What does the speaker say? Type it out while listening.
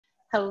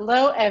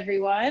Hello,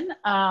 everyone.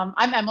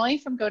 I'm Emily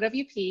from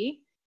GoWP.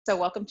 So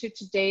welcome to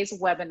today's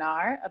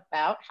webinar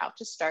about how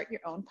to start your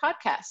own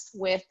podcast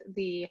with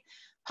the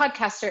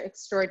podcaster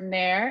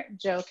extraordinaire,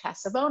 Joe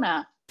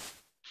Casabona.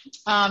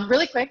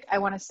 Really quick, I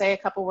want to say a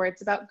couple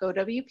words about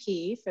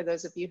GoWP for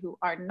those of you who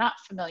are not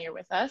familiar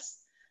with us.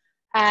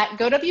 At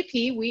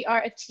GoWP, we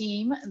are a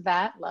team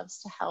that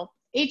loves to help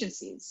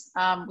agencies.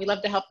 We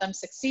love to help them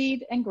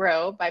succeed and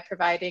grow by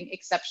providing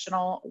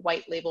exceptional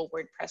white label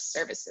WordPress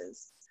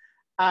services.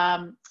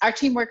 Our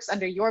team works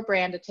under your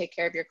brand to take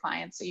care of your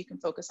clients so you can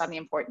focus on the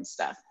important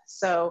stuff.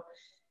 So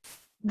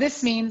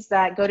this means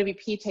that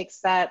GoWP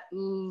takes that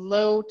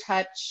low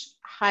touch,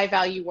 high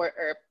value work,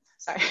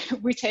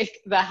 we take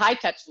the high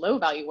touch, low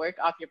value work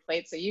off your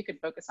plate so you can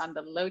focus on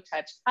the low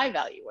touch, high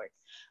value work.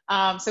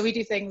 So we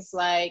do things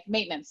like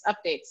maintenance,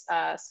 updates,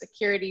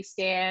 security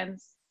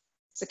scans,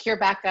 secure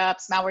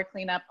backups, malware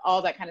cleanup,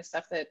 all that kind of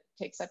stuff that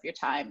takes up your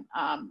time.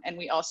 And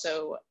we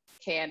also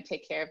can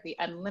take care of the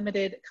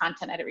unlimited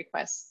content edit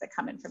requests that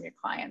come in from your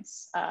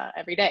clients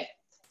every day.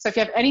 So if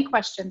you have any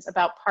questions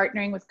about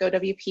partnering with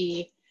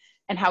GoWP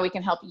and how we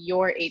can help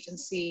your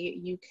agency,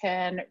 you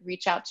can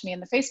reach out to me in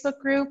the Facebook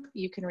group.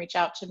 You can reach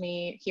out to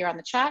me here on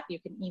the chat. You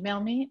can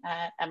email me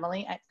at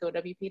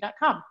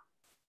emily@gowp.com.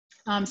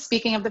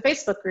 Speaking of the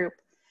Facebook group,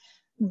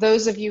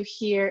 those of you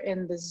here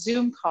in the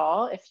Zoom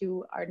call, if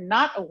you are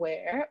not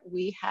aware,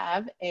 we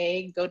have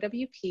a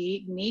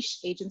GoWP niche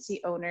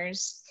agency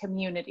owners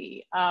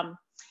community.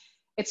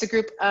 It's a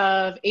group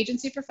of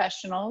agency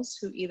professionals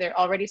who either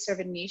already serve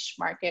a niche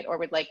market or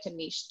would like to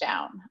niche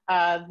down.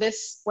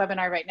 This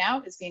webinar right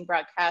now is being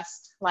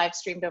broadcast live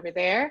streamed over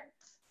there,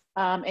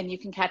 and you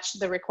can catch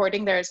the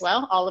recording there as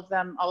well. All of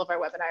our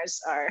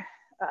webinars are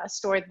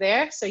stored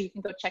there, so you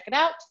can go check it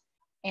out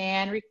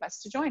and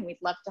request to join. We'd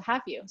love to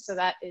have you. So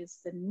that is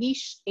the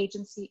Niche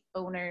Agency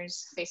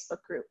Owners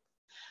Facebook group.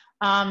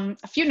 A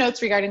few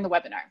notes regarding the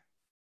webinar.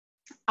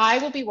 I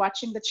will be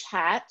watching the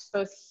chat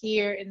both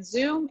here in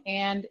Zoom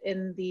and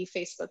in the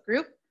Facebook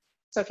group.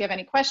 So if you have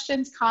any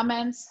questions,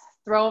 comments,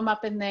 throw them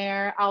up in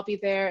there. I'll be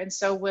there, and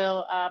so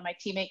will my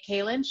teammate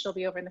Kaylin. She'll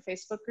be over in the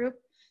Facebook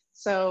group.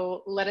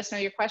 So let us know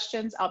your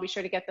questions. I'll be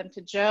sure to get them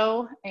to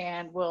Joe,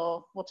 and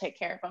we'll take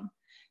care of them.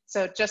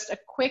 So just a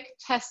quick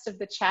test of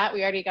the chat.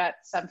 We already got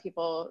some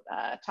people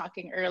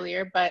talking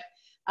earlier, but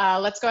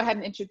let's go ahead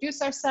and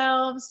introduce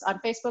ourselves on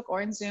Facebook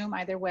or in Zoom,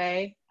 either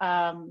way.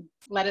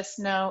 Let us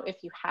know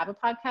if you have a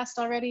podcast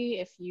already,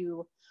 if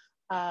you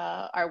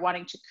are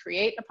wanting to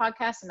create a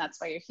podcast and that's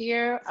why you're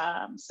here.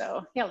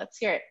 So yeah, let's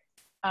hear it.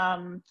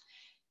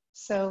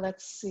 So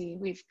let's see,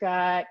 we've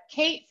got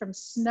Kate from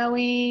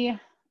snowy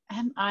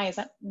MI, is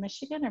that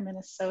Michigan or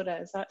Minnesota?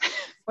 Is that,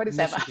 what is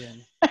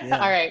Michigan. that? Yeah.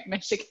 All right,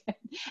 Michigan.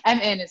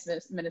 MN is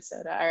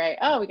Minnesota. All right.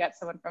 Oh, we got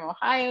someone from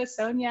Ohio.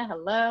 Sonia,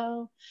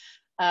 hello.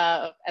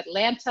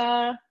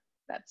 Atlanta,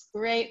 that's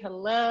great.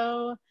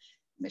 Hello.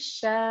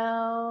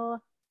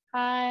 Michelle,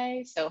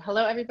 hi. So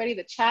hello, everybody.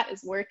 The chat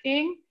is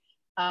working.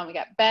 We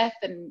got Beth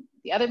and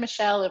the other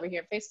Michelle over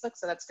here on Facebook,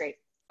 so that's great.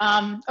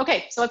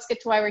 Okay, so let's get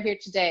to why we're here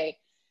today.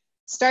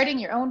 Starting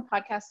your own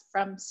podcast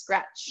from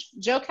scratch.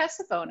 Joe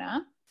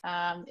Casabona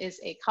is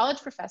a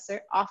college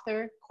professor,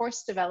 author,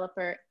 course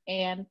developer,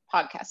 and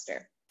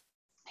podcaster.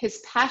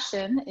 His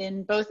passion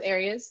in both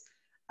areas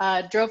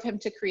drove him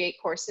to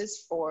create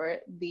courses for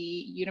the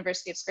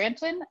University of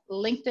Scranton,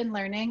 LinkedIn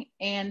Learning,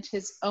 and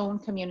his own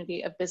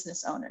community of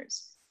business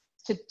owners.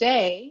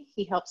 Today,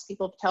 he helps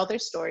people tell their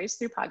stories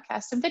through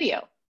podcast and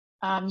video.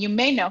 You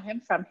may know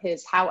him from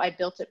his How I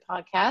Built It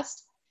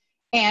podcast,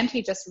 and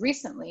he just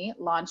recently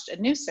launched a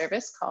new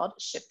service called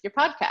Ship Your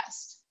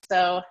Podcast.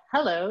 So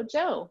hello,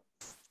 Joe.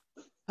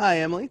 Hi,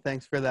 Emily.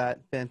 Thanks for that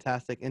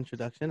fantastic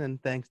introduction,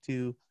 and thanks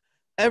to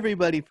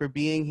everybody for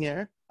being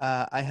here.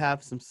 I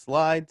have some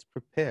slides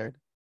prepared,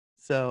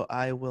 so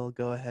I will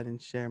go ahead and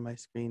share my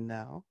screen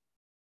now.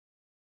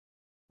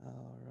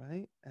 All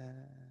right,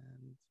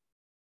 and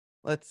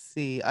let's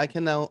see. I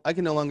can no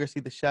longer see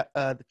the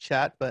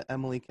chat, but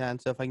Emily can.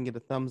 So if I can get a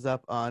thumbs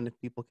up on if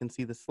people can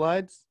see the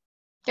slides.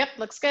 Yep,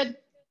 looks good.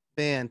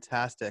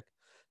 Fantastic.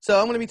 So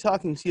I'm going to be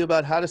talking to you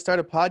about how to start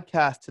a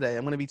podcast today.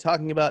 I'm going to be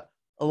talking about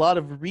a lot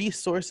of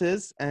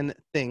resources and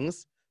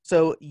things.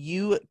 So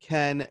you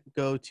can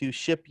go to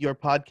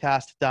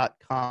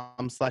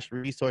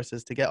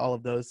shipyourpodcast.com/resources to get all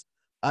of those,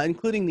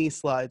 including these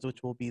slides,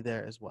 which will be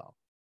there as well.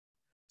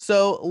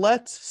 So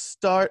let's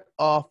start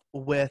off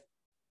with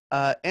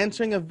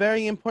answering a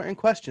very important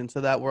question so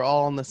that we're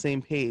all on the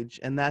same page,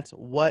 and that's,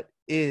 what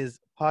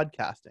is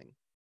podcasting?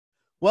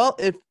 Well,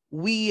 if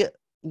we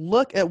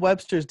look at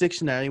Webster's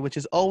dictionary, which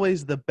is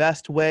always the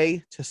best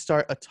way to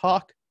start a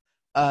talk,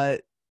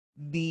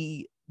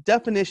 the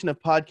definition of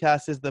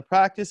podcast is the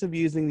practice of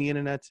using the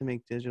internet to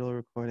make digital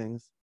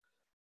recordings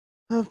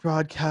of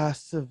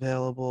broadcasts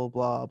available,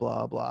 blah,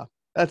 blah, blah.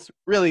 That's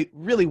really,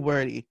 really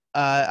wordy.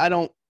 I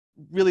don't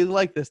really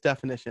like this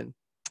definition.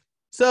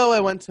 So I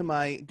went to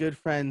my good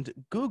friend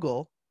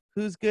Google,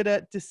 who's good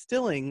at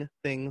distilling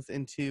things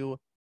into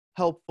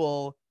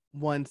helpful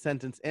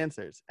one-sentence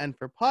answers. And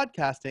for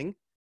podcasting,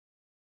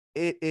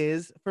 it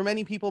is, for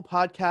many people,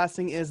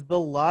 podcasting is the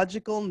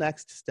logical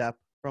next step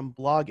from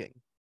blogging.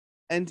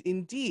 And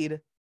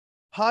indeed,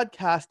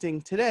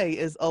 podcasting today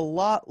is a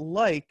lot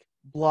like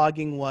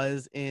blogging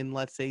was in,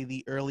 let's say,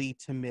 the early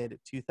to mid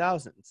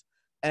 2000s.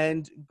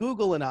 And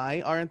Google and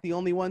I aren't the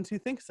only ones who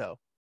think so.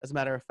 As a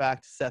matter of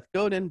fact, Seth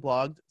Godin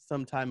blogged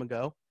some time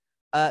ago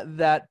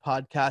that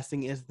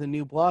podcasting is the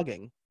new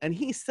blogging. And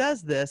he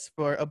says this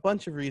for a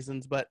bunch of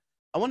reasons, but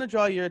I want to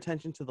draw your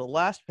attention to the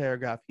last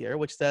paragraph here,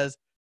 which says,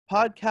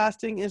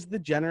 podcasting is the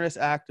generous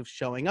act of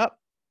showing up,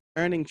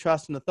 earning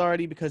trust and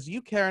authority because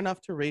you care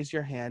enough to raise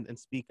your hand and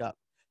speak up.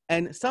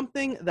 And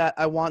something that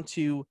I want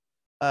to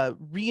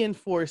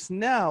reinforce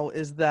now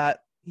is that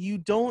you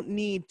don't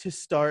need to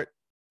start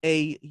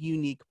a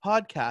unique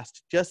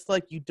podcast, just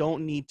like you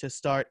don't need to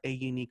start a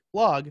unique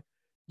blog.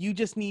 You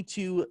just need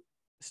to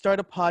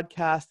start a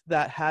podcast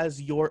that has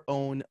your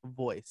own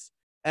voice.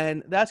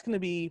 And that's going to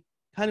be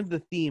kind of the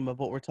theme of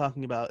what we're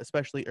talking about,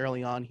 especially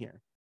early on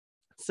here.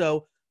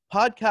 So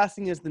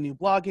podcasting is the new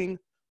blogging,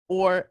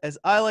 or as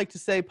I like to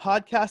say,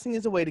 podcasting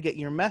is a way to get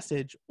your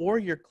message or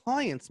your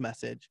client's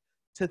message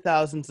to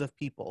thousands of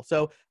people.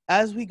 So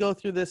as we go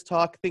through this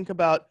talk, think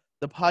about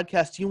the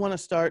podcast you want to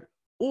start,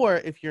 or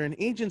if you're an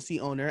agency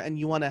owner and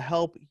you want to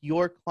help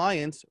your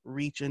clients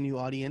reach a new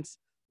audience,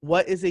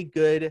 what is a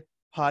good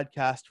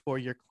podcast for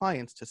your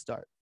clients to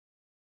start?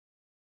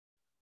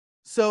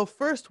 So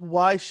first,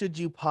 why should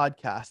you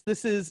podcast?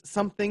 This is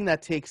something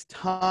that takes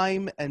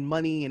time and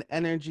money and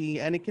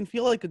energy, and it can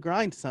feel like a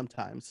grind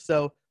sometimes.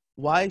 So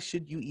why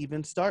should you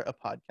even start a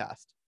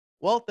podcast?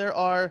 Well, there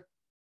are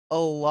a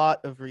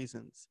lot of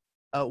reasons.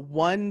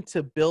 One,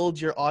 to build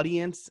your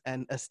audience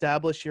and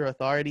establish your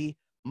authority.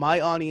 My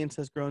audience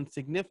has grown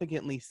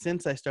significantly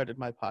since I started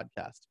my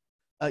podcast.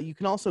 You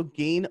can also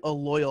gain a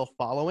loyal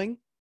following.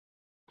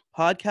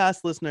 Podcast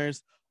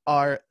listeners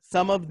are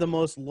some of the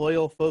most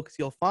loyal folks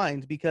you'll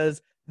find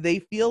because they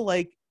feel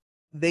like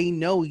they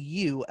know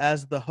you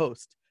as the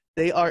host.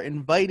 They are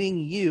inviting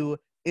you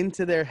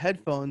into their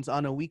headphones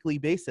on a weekly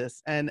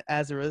basis. And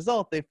as a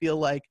result, they feel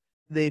like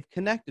they've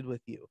connected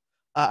with you.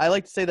 I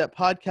like to say that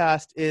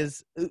podcast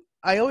is,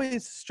 I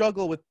always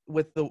struggle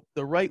with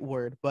the right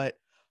word, but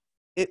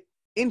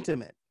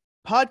intimate.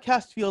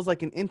 Podcast feels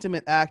like an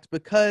intimate act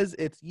because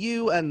it's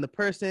you and the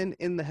person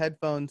in the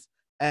headphones,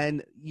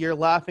 and you're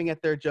laughing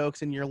at their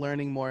jokes and you're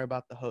learning more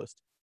about the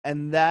host.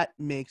 And that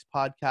makes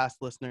podcast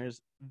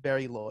listeners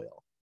very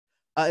loyal.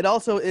 It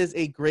also is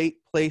a great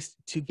place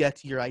to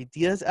get your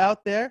ideas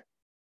out there,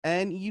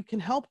 and you can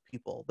help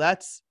people.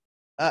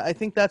 I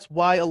think that's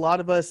why a lot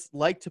of us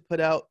like to put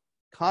out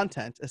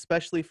content,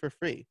 especially for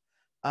free.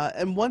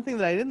 And one thing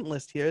that I didn't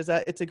list here is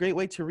that it's a great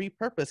way to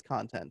repurpose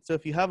content. So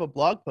if you have a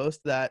blog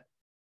post that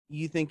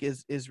you think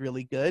is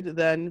really good,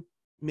 then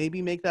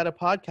maybe make that a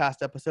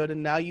podcast episode,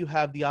 and now you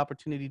have the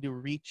opportunity to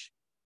reach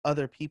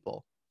other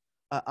people.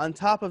 On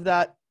top of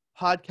that,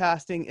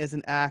 podcasting is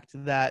an act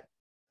that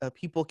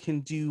people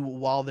can do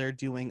while they're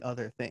doing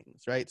other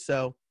things, right?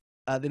 So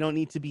they don't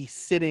need to be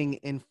sitting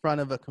in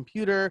front of a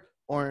computer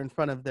or in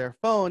front of their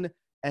phone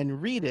and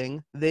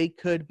reading. They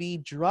could be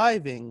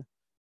driving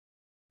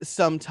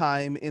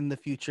sometime in the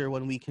future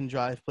when we can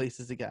drive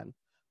places again.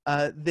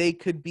 They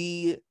could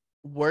be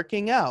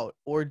working out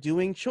or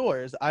doing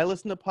chores. I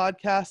listen to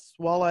podcasts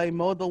while I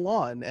mow the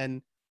lawn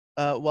and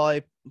while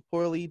I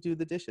poorly do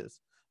the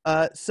dishes.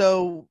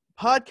 So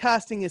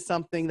podcasting is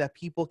something that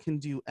people can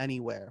do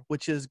anywhere,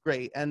 which is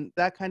great. And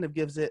that kind of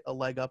gives it a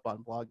leg up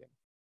on blogging.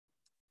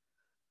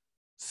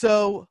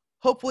 So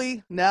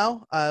hopefully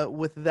now,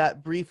 with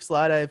that brief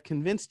slide, I've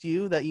convinced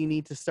you that you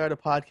need to start a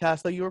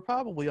podcast, though you were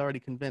probably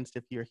already convinced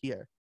if you're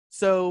here.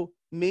 So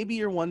maybe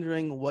you're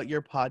wondering what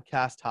your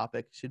podcast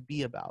topic should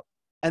be about.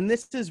 And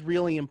this is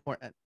really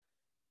important.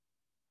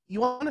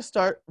 You want to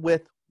start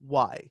with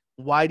why.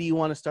 Why do you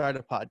want to start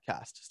a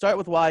podcast? Start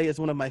with Why is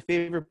one of my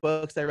favorite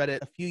books. I read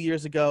it a few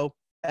years ago,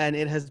 and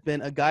it has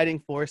been a guiding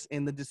force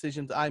in the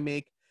decisions I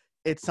make.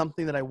 It's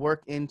something that I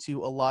work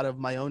into a lot of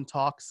my own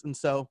talks. And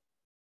so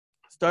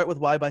Start with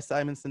Why by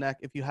Simon Sinek.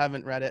 If you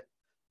haven't read it,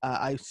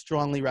 I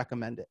strongly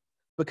recommend it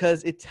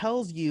because it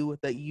tells you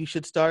that you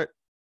should start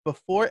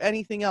before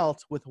anything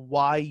else with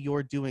why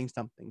you're doing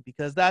something,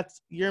 because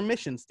that's your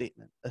mission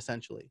statement,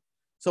 essentially.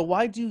 So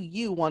why do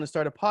you want to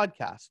start a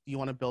podcast? Do you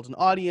want to build an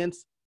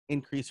audience,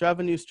 increase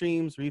revenue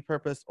streams,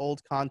 repurpose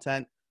old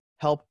content,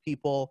 help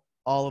people,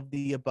 all of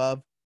the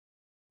above?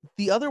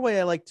 The other way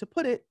I like to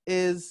put it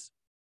is,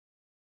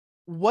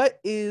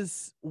 what's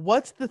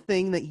the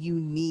thing that you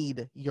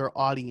need your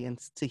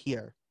audience to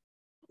hear,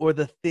 or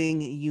the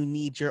thing you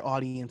need your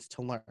audience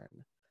to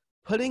learn?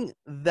 Putting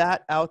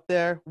that out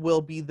there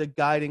will be the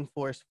guiding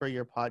force for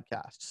your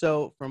podcast.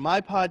 So for my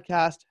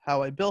podcast,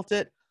 how I built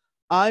it,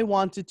 I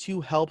wanted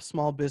to help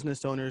small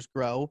business owners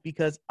grow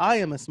because I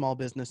am a small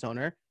business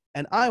owner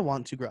and I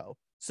want to grow.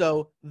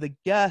 So the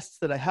guests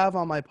that I have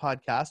on my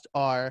podcast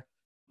are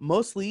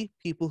mostly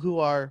people who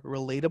are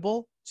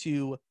relatable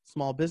to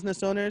small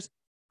business owners,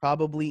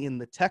 probably in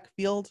the tech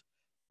field,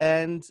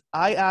 and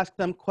I ask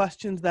them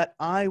questions that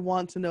I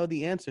want to know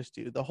the answers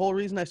to. The whole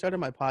reason I started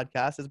my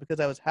podcast is because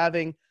I was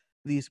having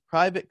these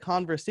private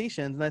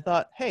conversations, and I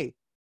thought, hey,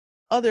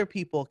 other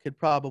people could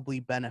probably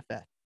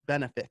benefit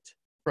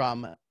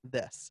from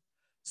this.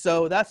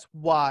 So that's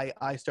why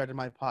I started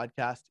my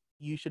podcast.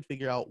 You should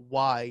figure out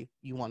why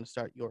you want to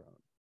start your own.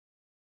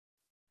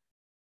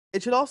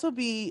 It should also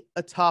be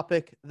a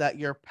topic that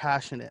you're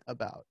passionate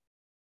about,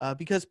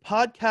 because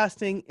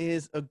podcasting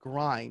is a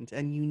grind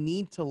and you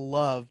need to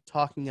love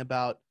talking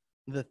about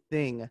the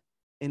thing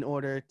in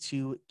order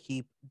to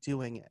keep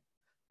doing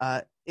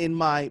it. In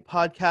my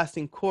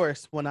podcasting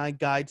course, when I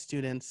guide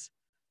students,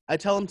 I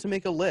tell them to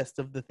make a list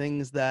of the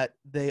things that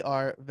they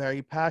are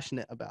very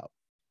passionate about.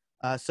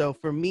 So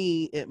for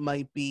me, it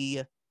might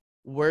be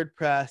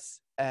WordPress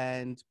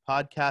and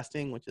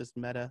podcasting, which is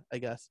meta, I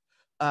guess,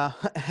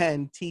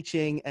 and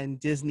teaching and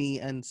Disney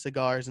and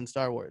cigars and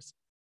Star Wars.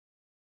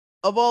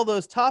 Of all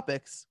those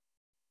topics,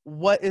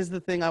 what is the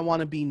thing I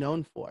want to be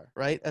known for,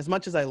 right? As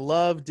much as I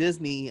love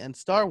Disney and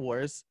Star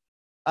Wars,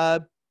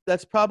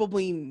 that's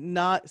probably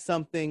not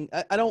something,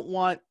 I don't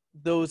want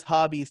those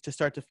hobbies to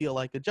start to feel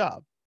like a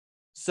job.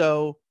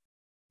 So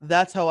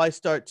that's how I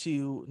start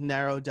to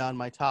narrow down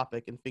my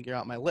topic and figure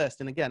out my list.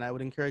 And again, I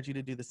would encourage you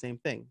to do the same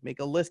thing. Make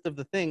a list of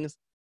the things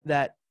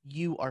that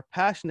you are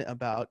passionate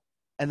about,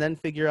 and then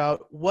figure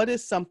out what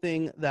is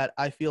something that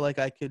I feel like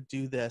I could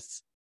do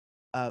this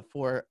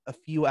for a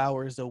few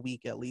hours a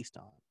week at least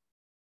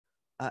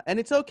on. And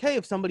it's okay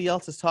if somebody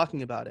else is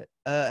talking about it.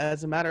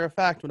 As a matter of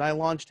fact, when I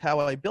launched How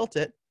I Built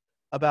It,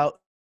 about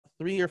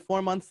 3 or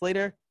 4 months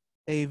later,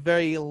 a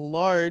very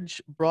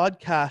large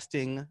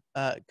broadcasting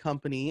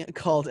company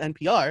called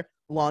NPR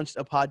launched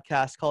a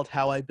podcast called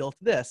How I Built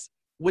This,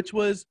 which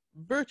was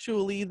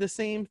virtually the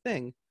same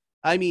thing.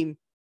 I mean,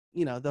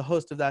 you know, the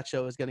host of that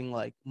show is getting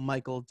like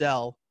Michael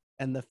Dell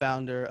and the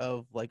founder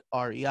of like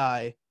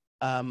REI.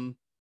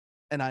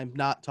 And I'm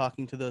not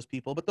talking to those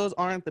people, but those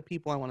aren't the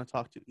people I want to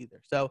talk to either.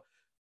 So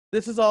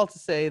this is all to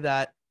say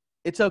that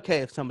it's okay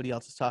if somebody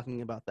else is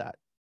talking about that.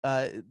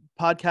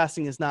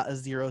 Podcasting is not a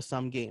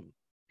zero-sum game.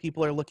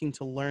 People are looking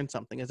to learn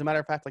something. As a matter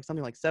of fact, like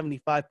something like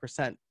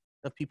 75%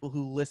 of people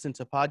who listen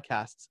to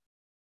podcasts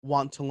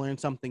want to learn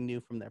something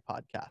new from their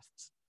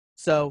podcasts.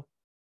 So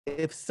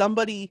if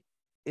somebody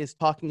is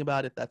talking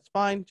about it, that's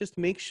fine. Just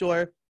make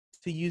sure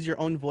to use your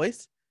own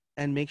voice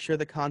and make sure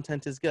the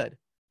content is good,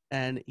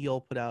 and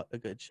you'll put out a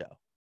good show.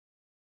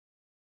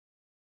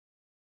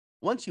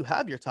 Once you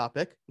have your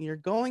topic, you're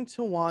going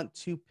to want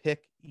to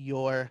pick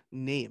your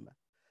name,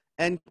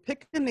 and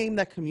pick a name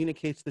that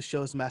communicates the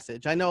show's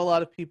message. I know a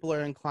lot of people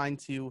are inclined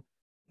to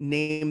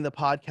name the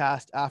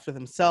podcast after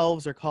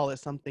themselves or call it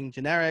something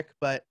generic,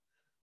 but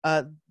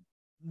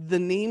the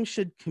name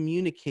should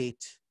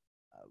communicate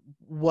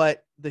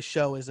what the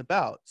show is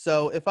about.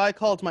 So if I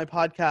called my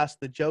podcast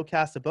the Joe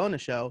Casabona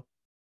Show,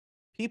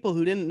 people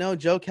who didn't know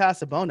Joe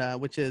Casabona,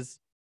 which is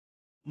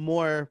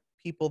more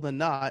people than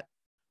not,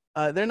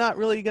 they're not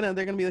really they're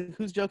gonna be like,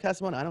 who's Joe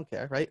Casabona? I don't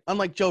care, right?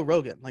 Unlike Joe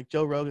Rogan. Like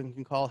Joe Rogan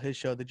can call his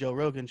show the Joe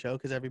Rogan Show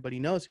because everybody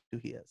knows who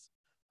he is.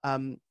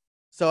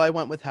 So I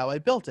went with How I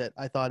Built It.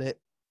 I thought it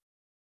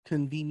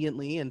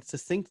conveniently and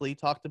succinctly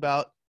talked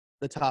about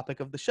the topic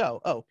of the show.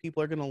 Oh,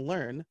 people are gonna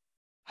learn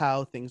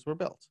how things were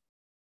built.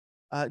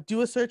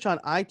 Do a search on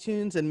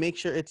iTunes and make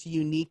sure it's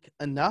unique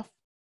enough.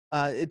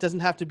 It doesn't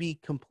have to be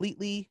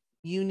completely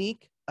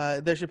unique.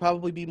 There should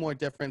probably be more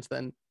difference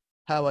than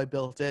How I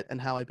Built It and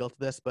How I Built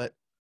This, but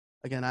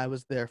again, I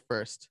was there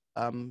first.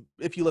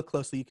 If you look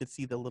closely, you could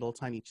see the little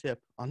tiny chip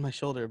on my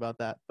shoulder about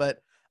that.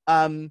 But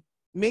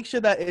make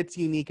sure that it's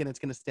unique and it's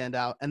going to stand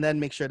out, and then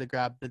make sure to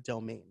grab the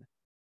domain.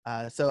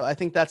 So I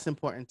think that's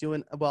important. Do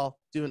an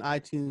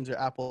iTunes or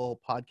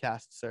Apple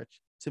podcast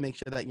search to make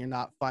sure that you're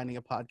not finding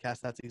a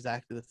podcast that's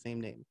exactly the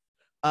same name.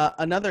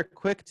 Another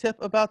quick tip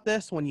about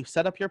this, when you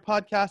set up your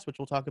podcast, which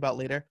we'll talk about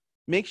later,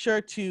 make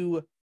sure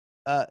to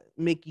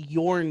make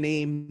your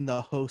name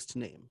the host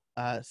name.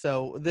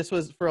 So this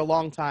was, for a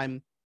long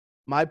time,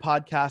 my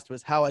podcast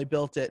was How I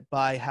Built It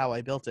by How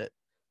I Built It.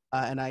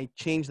 And I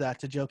changed that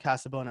to Joe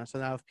Casabona. So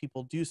now if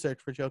people do search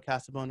for Joe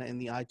Casabona in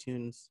the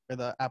iTunes or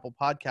the Apple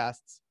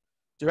Podcasts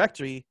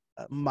directory,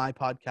 my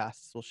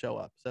podcasts will show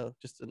up. So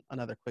just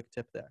another quick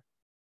tip there.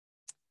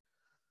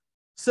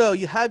 So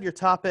you have your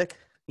topic,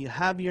 you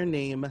have your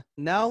name.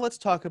 Now let's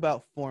talk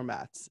about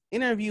formats.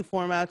 Interview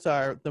formats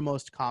are the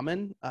most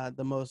common,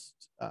 the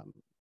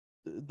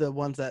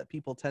ones that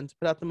people tend to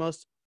put out the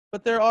most,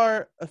 but there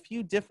are a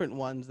few different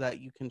ones that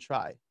you can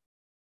try.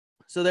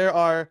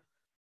 So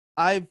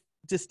I've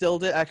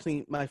distilled it,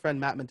 actually my friend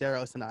Matt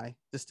Medeiros and I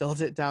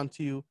distilled it down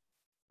to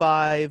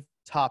 5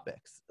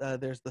 topics.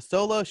 There's the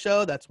solo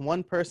show, that's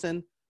one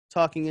person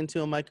talking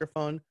into a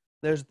microphone.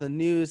 There's the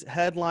news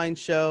headline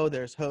show,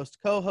 there's host,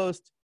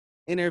 co-host,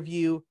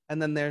 interview,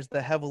 and then there's the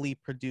heavily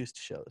produced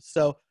shows.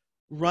 So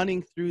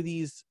running through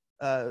these,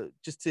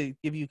 just to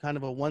give you kind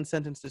of a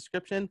one-sentence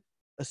description,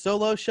 a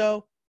solo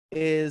show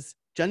is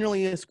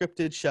generally a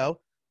scripted show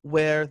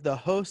where the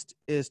host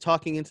is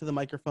talking into the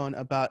microphone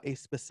about a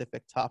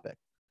specific topic.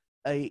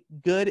 A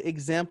good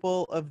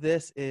example of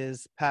this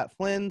is Pat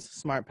Flynn's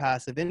Smart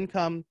Passive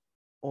Income,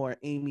 or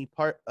Amy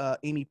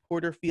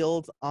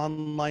Porterfield's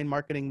Online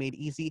Marketing Made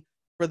Easy.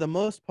 For the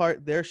most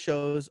part, their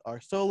shows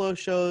are solo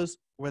shows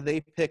where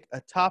they pick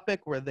a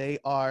topic where they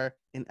are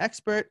an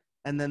expert,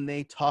 and then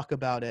they talk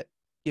about it,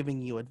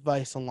 giving you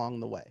advice along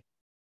the way.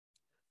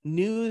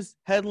 News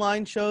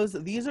headline shows,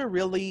 these are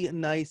really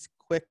nice,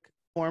 quick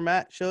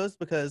format shows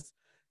because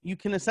you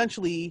can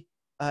essentially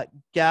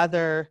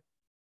gather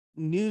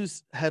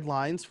news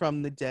headlines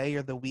from the day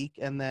or the week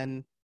and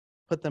then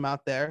put them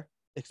out there,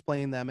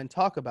 explain them, and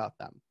talk about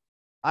them.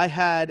 I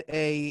had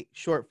a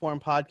short form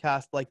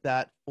podcast like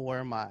that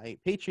for my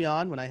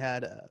Patreon when I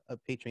had a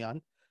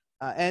Patreon,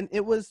 and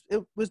it was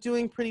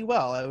doing pretty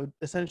well. I would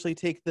essentially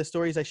take the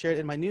stories I shared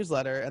in my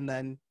newsletter and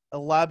then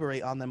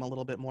elaborate on them a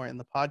little bit more in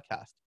the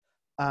podcast.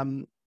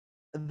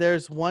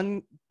 There's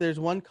one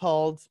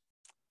called,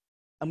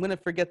 I'm going to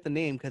forget the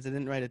name because I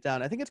didn't write it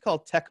down. I think it's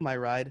called Tech My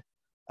Ride,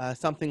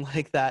 something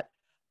like that.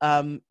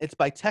 It's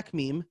by Tech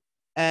Meme,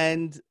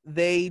 and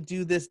they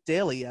do this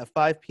daily at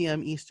 5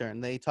 p.m.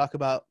 Eastern. They talk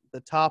about the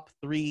top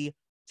 3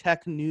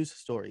 tech news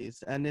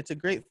stories, and it's a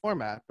great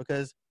format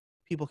because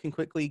people can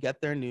quickly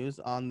get their news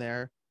on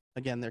their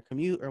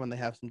commute or when they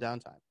have some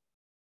downtime.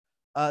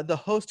 The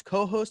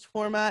host-co-host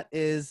format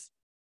is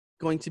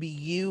going to be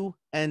you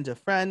and a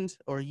friend,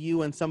 or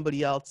you and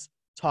somebody else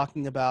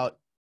talking about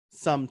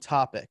some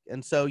topic.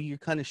 And so you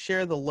kind of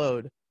share the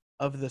load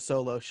of the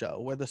solo show,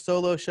 where the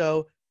solo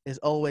show is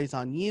always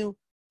on you.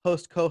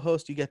 Host,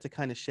 co-host, you get to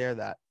kind of share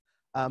that.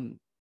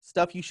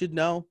 Stuff You Should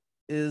Know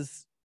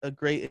is a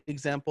great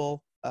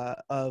example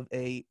of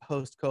a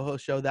host,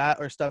 co-host show. That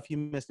or Stuff You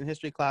Missed in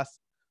History Class.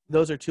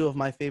 Those are 2 of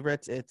my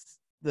favorites. It's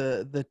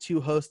the 2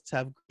 hosts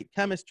have great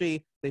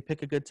chemistry. They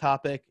pick a good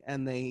topic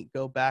and they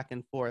go back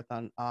and forth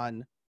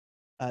on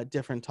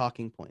different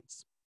talking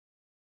points.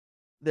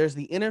 There's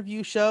the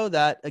interview show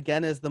that,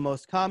 again, is the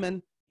most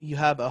common. You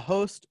have a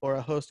host or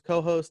a host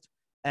co-host,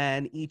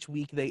 and each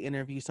week they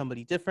interview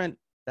somebody different.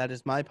 That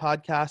is my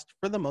podcast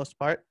for the most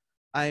part.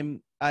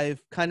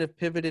 I've kind of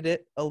pivoted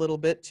it a little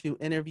bit to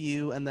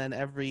interview, and then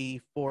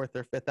every 4th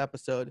or 5th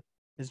episode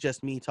is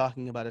just me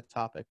talking about a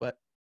topic. But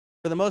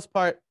for the most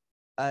part,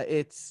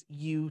 it's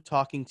you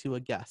talking to a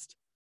guest.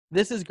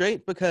 This is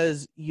great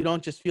because you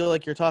don't just feel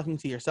like you're talking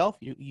to yourself.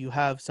 You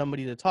have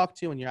somebody to talk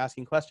to, and you're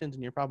asking questions,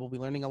 and you're probably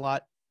learning a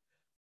lot.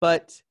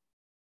 But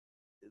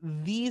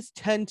these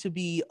tend to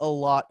be a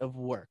lot of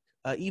work,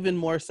 even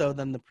more so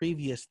than the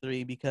previous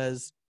 3,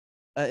 because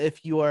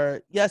if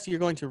you're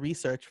going to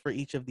research for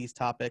each of these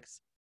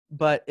topics,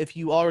 but if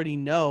you already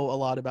know a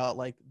lot about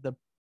like the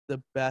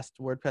best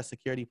WordPress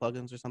security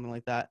plugins or something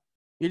like that,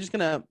 you're just going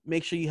to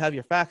make sure you have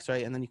your facts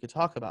right, and then you could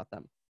talk about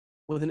them.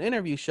 With an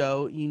interview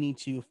show, you need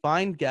to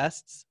find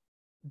guests,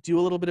 do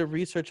a little bit of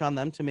research on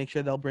them to make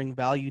sure they'll bring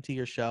value to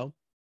your show,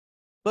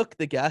 book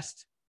the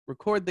guest,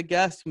 record the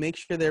guest, make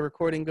sure their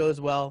recording goes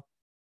well,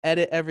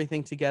 edit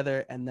everything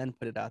together, and then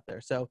put it out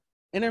there. So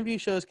interview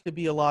shows could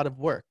be a lot of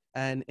work.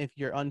 And if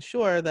you're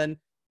unsure, then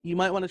you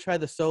might want to try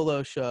the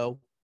solo show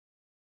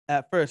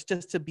at first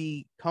just to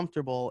be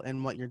comfortable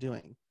in what you're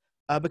doing.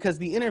 Because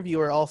the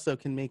interviewer also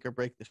can make or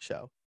break the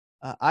show.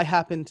 I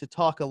happen to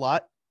talk a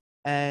lot,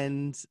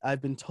 and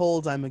I've been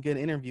told I'm a good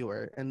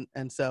interviewer.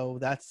 And so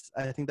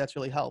I think that's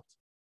really helped.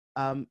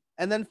 And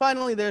then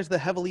finally, there's the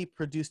heavily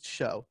produced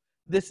show.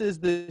 This is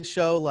the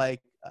show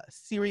like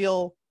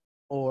Serial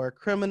or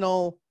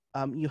Criminal.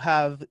 You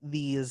have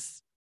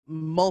these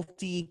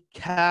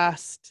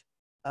multi-cast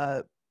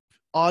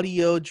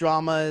audio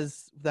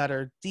dramas that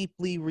are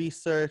deeply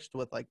researched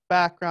with like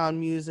background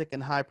music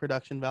and high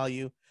production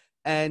value.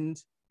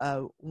 And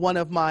one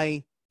of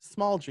my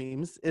small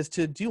dreams is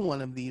to do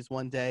one of these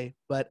one day,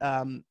 but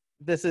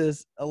this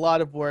is a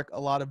lot of work,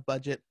 a lot of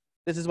budget.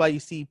 This is why you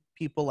see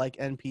people like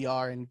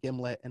NPR and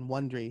Gimlet and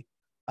Wondery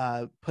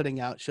putting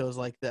out shows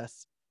like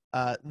this.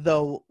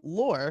 Though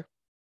Lore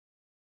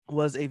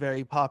was a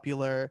very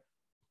popular,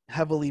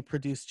 heavily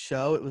produced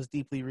show. It was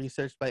deeply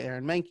researched by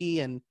Aaron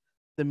Mahnke, and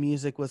the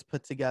music was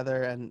put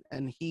together,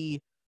 and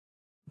he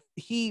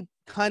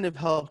kind of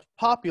helped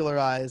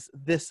popularize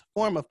this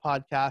form of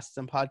podcasts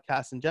and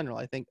podcasts in general.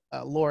 I think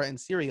Lore and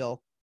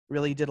Serial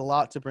really did a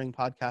lot to bring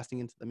podcasting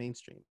into the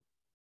mainstream.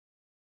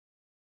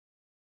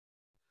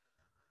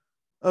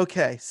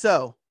 Okay,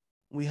 so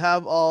we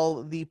have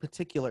all the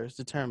particulars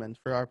determined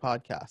for our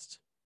podcast.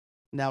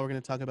 Now we're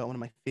going to talk about one of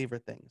my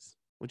favorite things,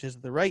 which is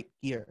the right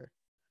gear.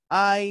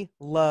 I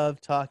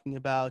love talking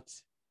about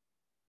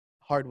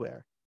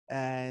hardware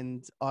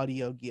and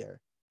audio gear,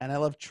 and I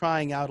love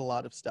trying out a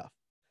lot of stuff.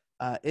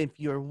 If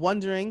you're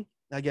wondering,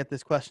 I get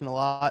this question a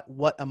lot,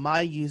 what am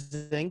I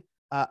using?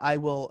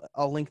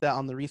 I'll link that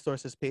on the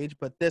resources page,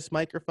 but this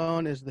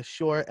microphone is the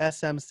Shure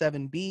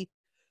SM7B.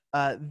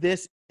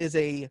 This is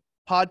a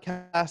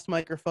podcast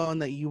microphone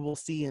that you will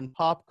see in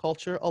pop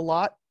culture a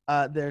lot.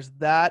 There's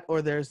that,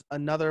 or there's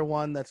another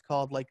one that's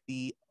called like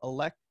the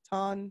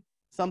Electon,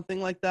 something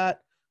like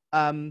that.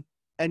 And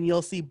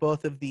you'll see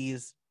both of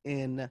these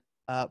in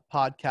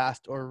podcast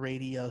or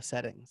radio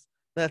settings.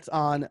 that's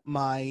on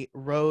my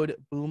Rode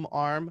boom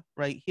arm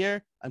right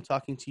here. I'm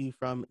talking to you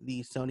from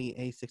the Sony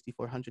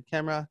a6400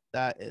 camera.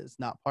 That is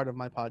not part of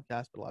my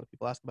podcast, but a lot of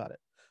people ask about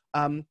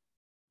it.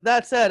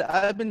 That said,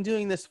 I've been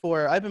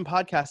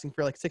podcasting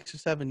for like 6 or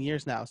 7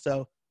 years now,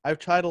 so I've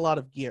tried a lot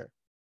of gear.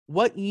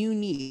 What you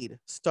need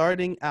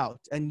starting out,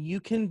 and you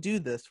can do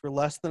this for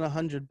less than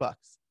 $100,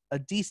 a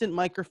decent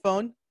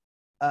microphone,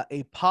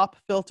 a pop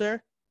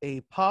filter.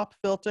 A pop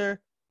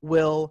filter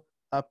will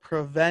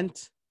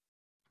prevent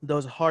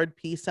those hard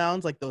P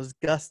sounds, like those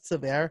gusts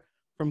of air,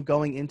 from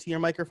going into your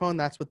microphone.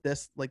 That's what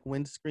this like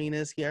windscreen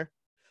is here.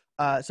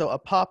 So a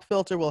pop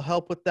filter will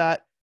help with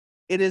that.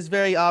 It is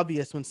very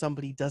obvious when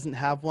somebody doesn't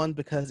have one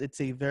because it's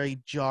a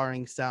very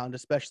jarring sound,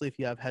 especially if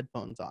you have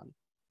headphones on.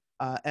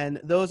 And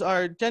those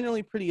are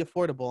generally pretty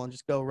affordable and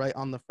just go right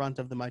on the front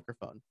of the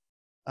microphone.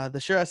 The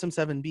Shure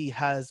SM7B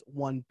has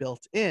one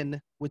built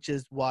in, which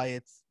is why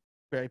it's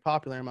very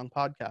popular among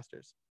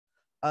podcasters.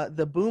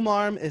 The boom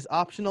arm is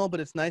optional, but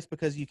it's nice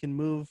because you can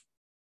move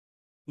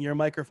your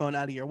microphone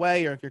out of your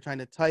way, or if you're trying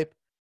to type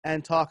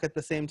and talk at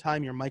the same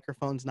time, your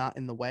microphone's not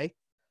in the way.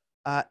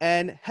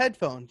 And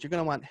headphones. You're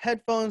going to want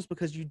headphones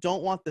because you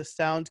don't want the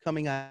sound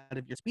coming out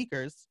of your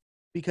speakers,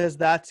 because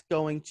that's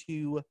going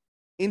to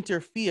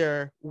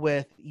interfere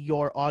with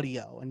your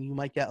audio and you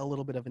might get a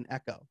little bit of an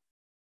echo.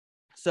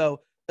 So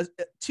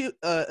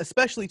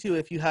especially too,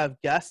 if you have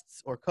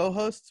guests or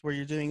co-hosts where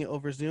you're doing it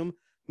over Zoom,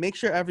 make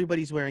sure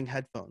everybody's wearing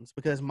headphones,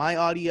 because my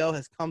audio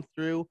has come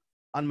through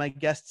on my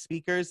guest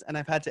speakers and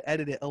I've had to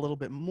edit it a little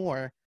bit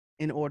more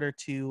in order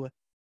to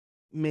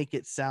make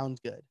it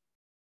sound good.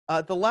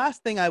 The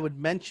last thing I would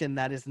mention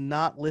that is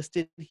not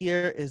listed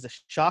here is a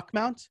shock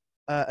mount.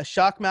 A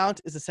shock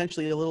mount is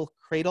essentially a little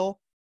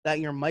cradle that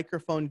your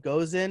microphone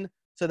goes in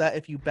so that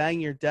if you bang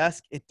your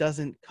desk, it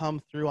doesn't come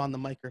through on the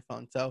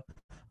microphone. So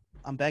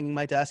I'm banging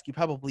my desk. You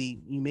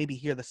maybe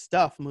hear the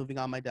stuff moving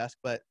on my desk,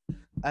 but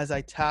as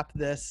I tap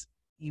this,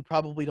 you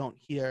probably don't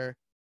hear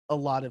a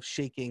lot of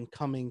shaking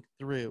coming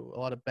through, a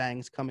lot of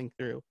bangs coming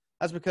through.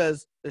 That's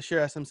because the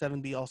Shure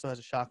SM7B also has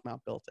a shock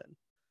mount built in.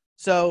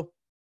 So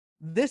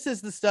this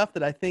is the stuff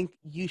that I think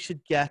you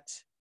should get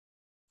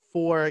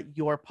for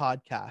your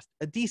podcast.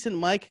 A decent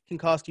mic can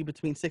cost you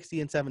between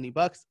 $60 and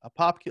 $70. A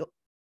pop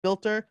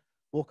filter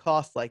will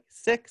cost like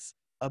 $6.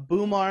 A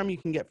boom arm you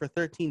can get for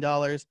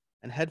 $13.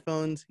 And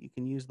headphones, you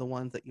can use the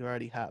ones that you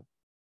already have.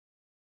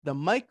 The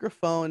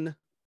microphone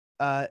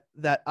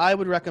that I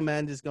would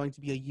recommend is going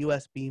to be a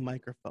USB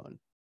microphone.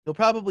 You'll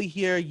probably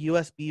hear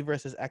USB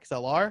versus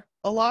XLR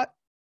a lot.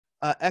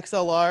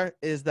 XLR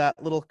is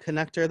that little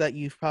connector that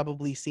you've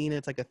probably seen.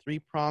 It's like a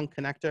 3-prong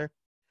connector.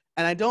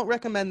 And I don't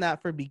recommend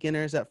that for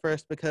beginners at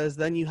first, because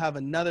then you have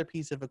another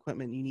piece of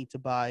equipment you need to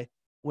buy,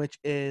 which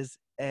is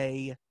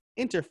a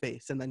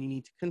interface. And then you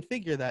need to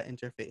configure that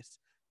interface.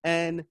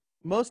 And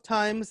most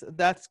times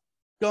that's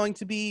going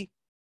to be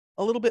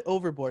a little bit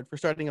overboard for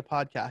starting a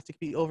podcast. It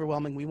can be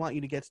overwhelming. We want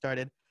you to get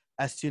started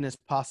as soon as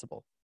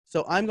possible.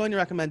 So I'm going to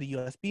recommend a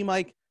USB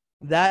mic.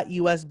 That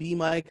USB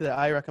mic that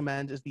I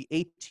recommend is the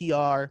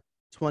ATR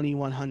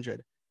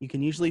 2100. You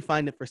can usually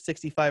find it for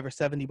 $65 or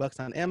 $70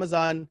 on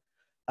Amazon.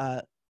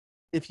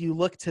 If you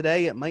look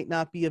today, it might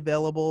not be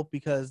available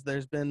because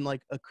there's been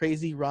like a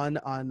crazy run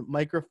on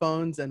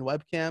microphones and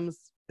webcams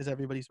because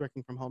everybody's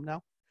working from home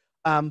now.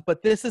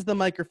 But this is the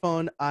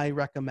microphone I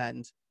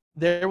recommend.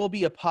 There will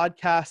be a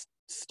podcast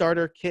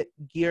starter kit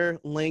gear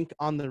link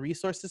on the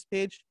resources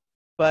page.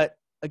 But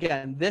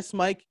again, this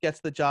mic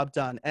gets the job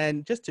done.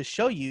 And just to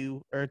show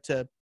you, or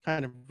to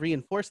kind of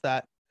reinforce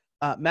that,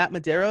 Matt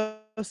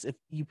Medeiros, if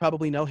you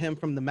probably know him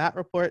from the Matt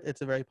Report,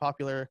 it's a very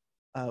popular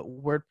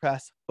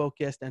WordPress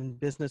focused and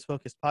business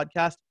focused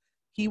podcast.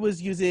 He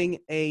was using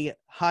a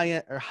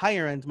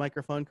higher end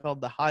microphone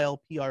called the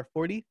Heil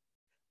PR40.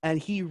 And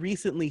he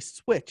recently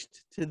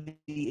switched to the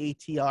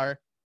ATR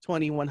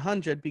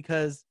 2100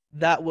 because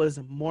that was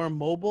more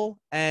mobile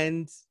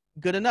and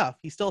good enough.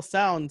 He still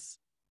sounds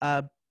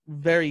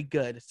very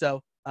good.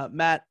 So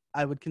Matt,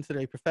 I would consider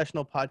a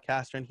professional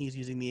podcaster, and he's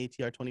using the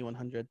ATR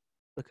 2100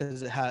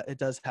 because it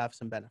does have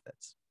some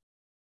benefits.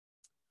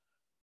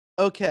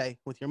 Okay,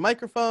 with your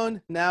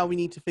microphone, now we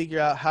need to figure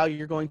out how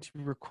you're going to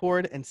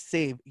record and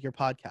save your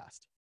podcast.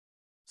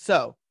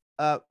 So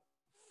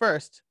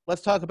first,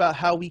 let's talk about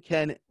how we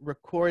can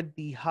record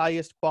the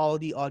highest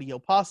quality audio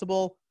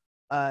possible,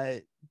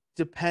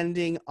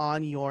 depending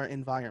on your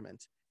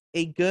environment.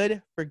 A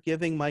good,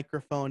 forgiving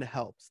microphone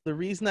helps. The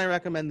reason I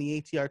recommend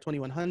the ATR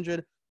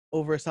 2100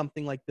 over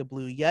something like the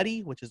Blue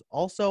Yeti, which is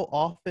also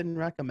often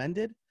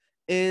recommended,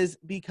 is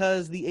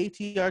because the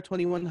ATR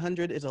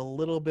 2100 is a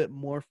little bit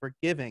more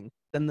forgiving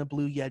than the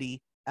Blue Yeti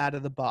out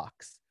of the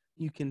box.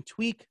 You can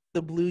tweak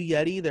the Blue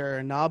Yeti. There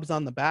are knobs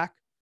on the back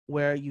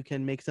where you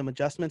can make some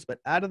adjustments, but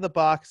out of the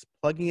box,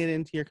 plugging it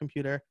into your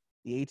computer,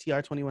 the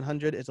ATR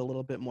 2100 is a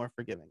little bit more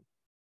forgiving.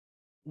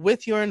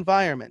 With your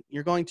environment,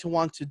 you're going to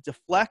want to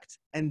deflect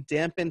and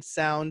dampen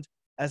sound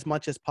as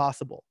much as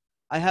possible.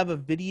 I have a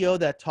video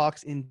that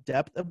talks in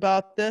depth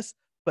about this,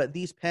 but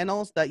these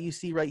panels that you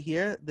see right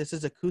here, this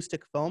is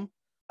acoustic foam.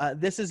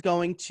 This is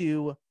going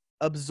to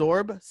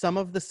absorb some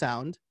of the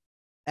sound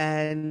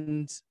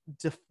and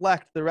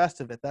deflect the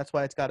rest of it. That's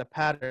why it's got a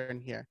pattern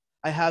here.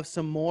 I have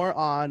some more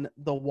on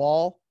the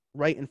wall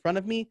right in front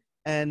of me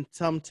and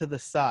some to the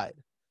side.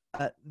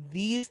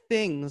 These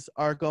things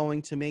are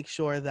going to make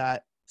sure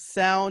that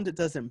sound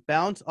doesn't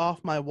bounce off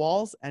my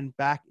walls and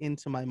back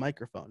into my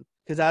microphone,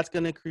 because that's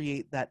going to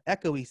create that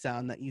echoey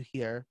sound that you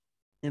hear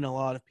in a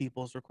lot of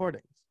people's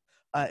recordings.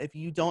 If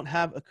you don't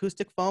have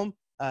acoustic foam,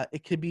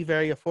 it could be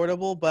very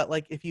affordable, but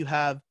like if you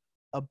have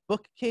a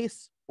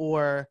bookcase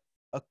or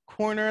a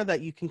corner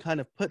that you can kind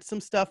of put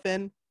some stuff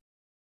in,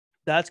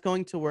 that's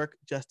going to work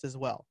just as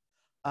well.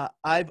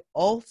 I've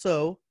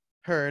also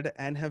heard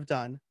and have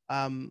done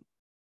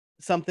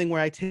something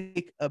where I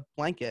take a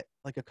blanket,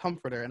 like a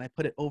comforter, and I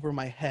put it over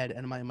my head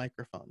and my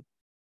microphone.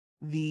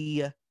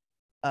 The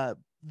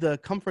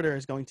comforter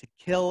is going to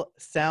kill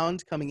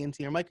sound coming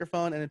into your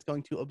microphone, and it's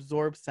going to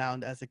absorb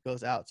sound as it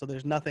goes out. So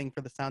there's nothing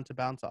for the sound to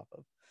bounce off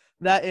of.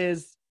 That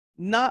is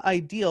not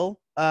ideal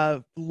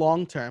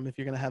long term if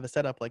you're going to have a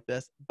setup like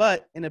this,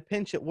 but in a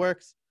pinch it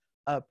works.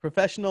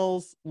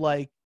 Professionals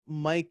like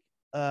Mike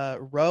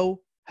Rowe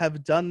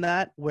have done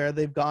that, where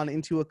they've gone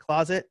into a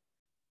closet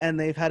and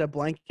they've had a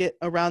blanket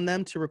around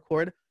them to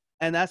record,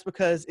 and that's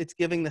because it's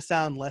giving the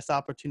sound less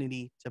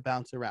opportunity to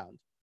bounce around.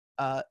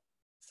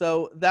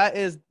 So that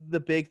is the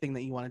big thing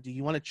that you want to do.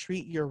 You want to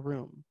treat your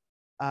room.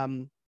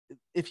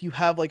 If you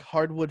have like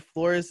hardwood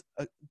floors,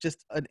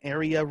 just an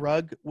area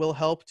rug will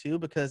help too,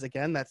 because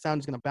again, that sound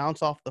is going to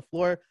bounce off the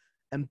floor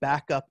and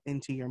back up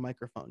into your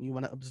microphone. You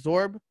want to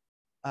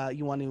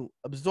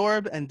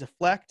absorb and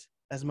deflect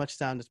as much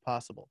sound as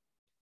possible.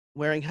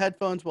 Wearing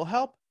headphones will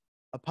help.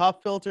 A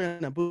pop filter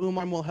and a boom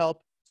arm will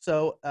help.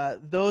 So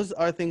those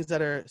are things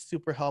that are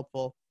super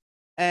helpful.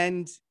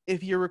 And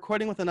if you're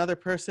recording with another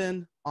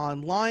person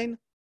online,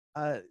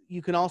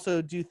 you can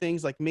also do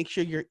things like make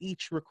sure you're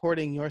each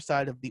recording your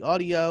side of the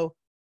audio,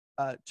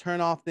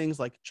 turn off things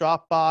like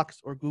Dropbox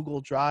or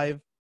Google Drive,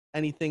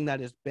 anything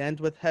that is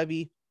bandwidth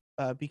heavy,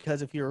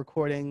 because if you're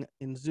recording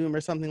in Zoom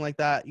or something like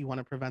that, you want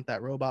to prevent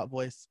that robot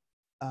voice.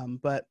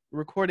 But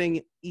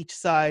recording each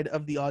side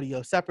of the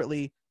audio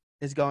separately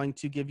is going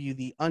to give you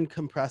the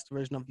uncompressed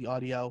version of the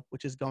audio,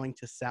 which is going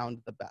to sound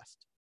the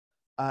best.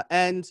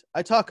 And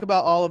I talk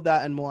about all of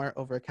that and more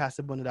over at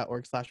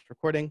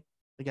casabona.org/recording.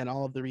 Again,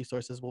 all of the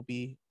resources will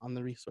be on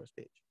the resource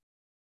page.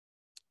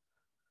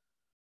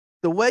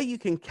 The way you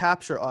can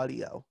capture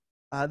audio,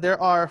 there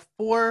are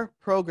 4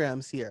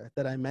 programs here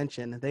that I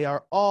mentioned. They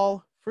are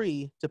all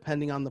free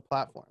depending on the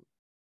platform.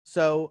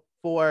 So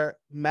for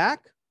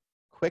Mac,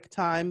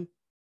 QuickTime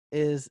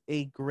is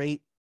a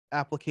great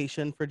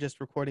application for just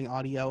recording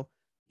audio.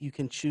 You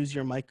can choose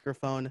your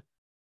microphone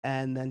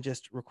and then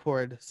just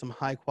record some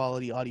high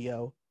quality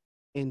audio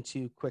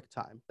into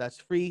QuickTime. That's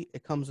free.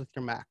 It comes with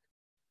your Mac.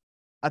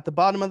 At the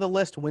bottom of the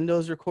list,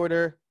 Windows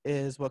Recorder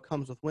is what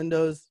comes with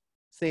Windows.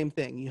 Same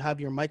thing. You have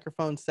your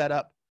microphone set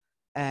up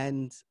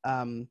and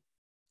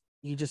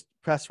you just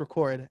press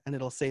record and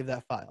it'll save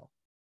that file.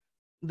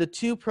 The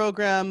 2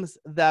 programs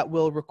that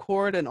will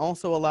record and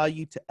also allow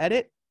you to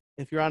edit,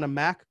 if you're on a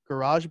Mac,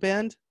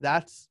 GarageBand,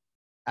 that's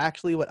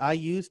actually what I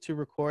use to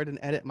record and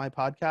edit my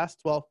podcasts.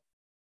 Well,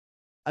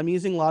 I'm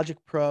using Logic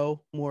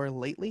Pro more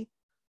lately,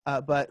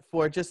 but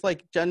for just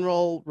like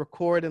general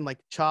record and like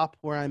chop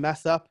where I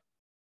mess up,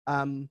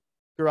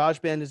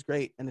 GarageBand is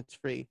great and it's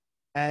free.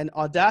 And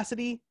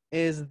Audacity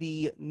is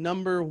the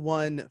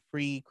 #1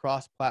 free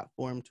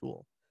cross-platform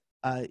tool.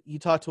 You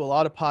talk to a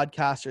lot of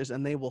podcasters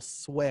and they will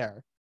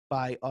swear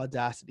by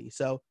Audacity.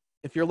 So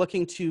if you're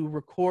looking to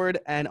record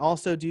and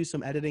also do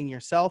some editing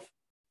yourself,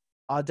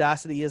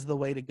 Audacity is the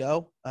way to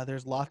go.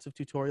 There's lots of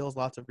tutorials,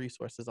 lots of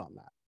resources on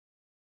that.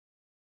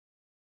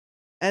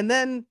 And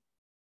then,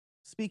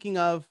 speaking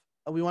of,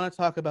 we want to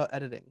talk about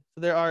editing.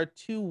 So there are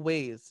 2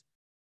 ways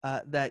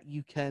that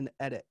you can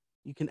edit.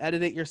 You can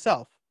edit it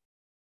yourself.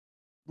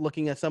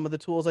 Looking at some of the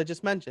tools I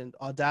just mentioned,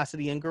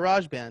 Audacity and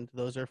GarageBand,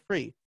 those are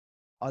free.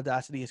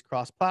 Audacity is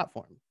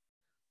cross-platform.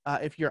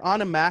 If you're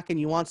on a Mac and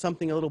you want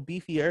something a little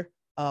beefier,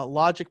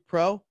 Logic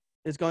Pro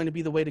is going to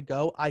be the way to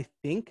go. I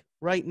think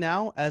right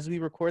now, as we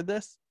record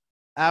this,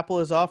 Apple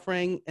is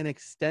offering an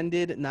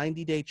extended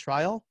 90-day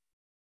trial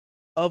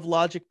of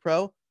Logic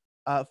Pro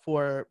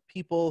for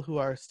people who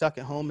are stuck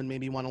at home and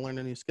maybe want to learn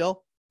a new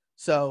skill.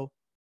 So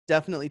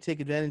definitely take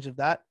advantage of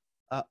that.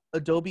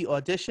 Adobe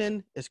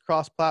Audition is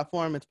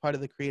cross-platform. It's part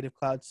of the Creative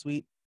Cloud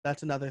suite.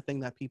 That's another thing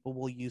that people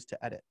will use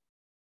to edit.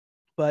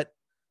 But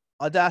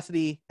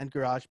Audacity and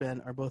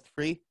GarageBand are both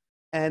free,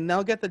 and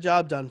they'll get the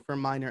job done for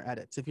minor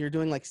edits. If you're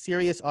doing like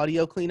serious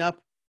audio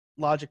cleanup,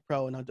 Logic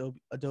Pro and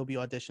Adobe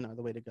Audition are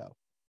the way to go.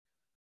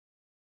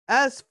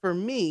 As for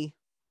me,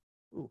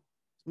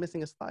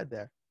 missing a slide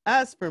there.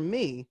 As for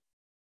me,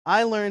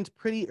 I learned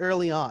pretty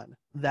early on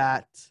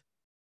that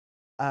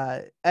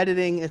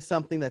editing is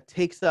something that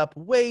takes up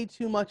way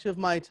too much of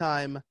my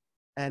time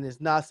and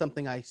is not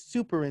something I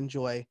super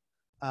enjoy,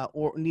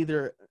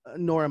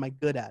 nor am I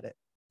good at it.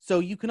 So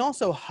you can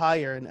also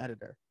hire an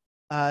editor.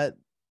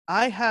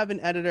 I have an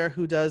editor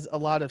who does a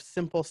lot of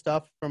simple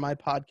stuff for my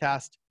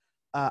podcast.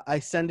 I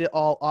send it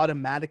all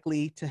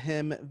automatically to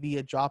him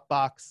via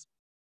Dropbox.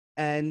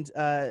 And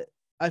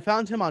I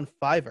found him on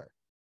Fiverr.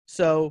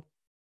 So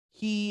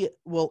he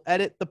will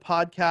edit the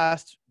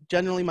podcast.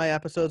 Generally, my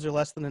episodes are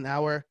less than an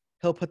hour.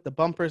 He'll put the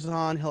bumpers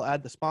on. He'll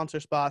add the sponsor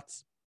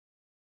spots.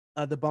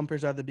 The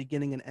bumpers are the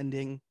beginning and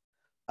ending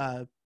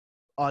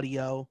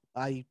audio.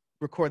 I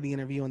record the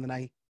interview and then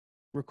I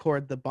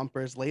record the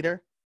bumpers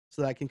later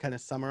so that I can kind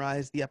of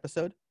summarize the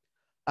episode.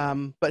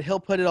 But he'll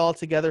put it all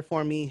together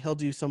for me. He'll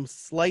do some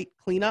slight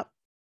cleanup,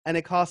 and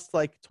it costs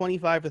like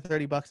 $25 to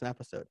 $30 an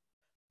episode.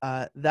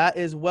 That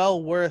is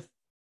well worth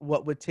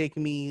what would take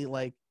me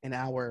like an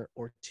hour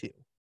or two.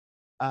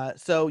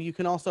 So you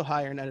can also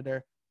hire an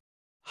editor.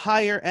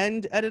 Higher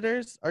end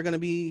editors are going to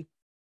be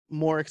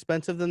more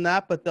expensive than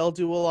that, but they'll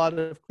do a lot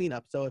of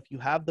cleanup. So if you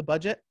have the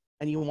budget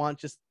and you want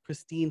just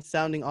pristine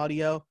sounding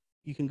audio,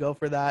 you can go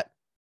for that.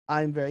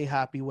 I'm very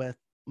happy with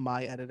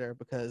my editor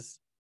because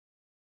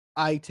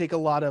I take a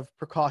lot of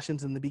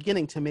precautions in the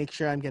beginning to make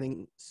sure I'm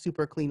getting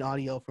super clean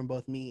audio from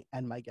both me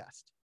and my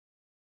guest.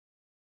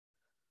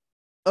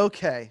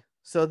 Okay,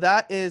 so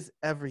that is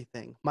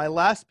everything. My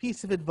last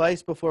piece of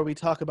advice before we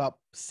talk about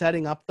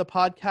setting up the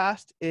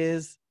podcast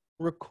is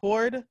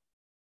record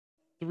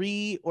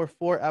 3 or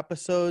 4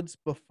 episodes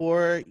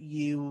before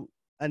you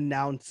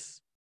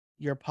announce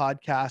your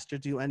podcast or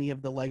do any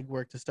of the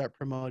legwork to start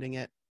promoting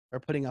it or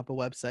putting up a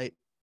website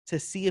to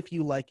see if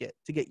you like it,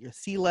 to get your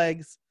sea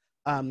legs.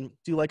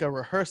 Do like a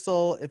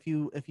rehearsal if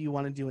you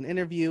want to do an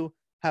interview,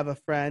 have a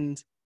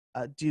friend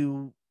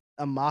do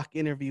a mock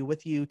interview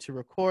with you to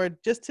record,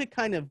 just to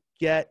kind of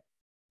get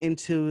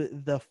into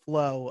the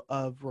flow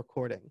of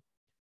recording.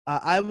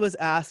 I was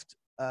asked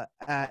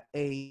at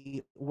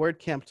a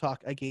WordCamp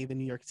talk I gave in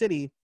New York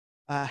City,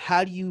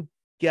 how do you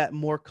get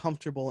more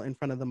comfortable in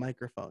front of the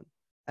microphone?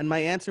 And my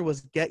answer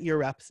was get your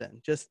reps in.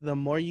 Just the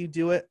more you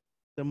do it,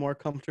 the more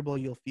comfortable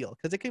you'll feel,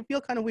 because it can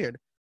feel kind of weird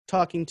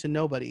talking to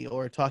nobody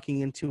or talking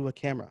into a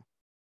camera.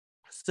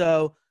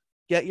 So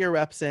get your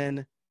reps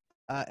in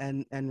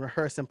and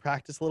rehearse and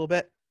practice a little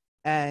bit,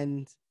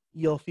 and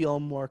you'll feel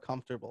more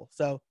comfortable.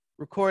 So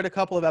record a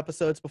couple of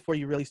episodes before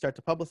you really start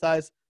to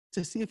publicize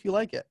to see if you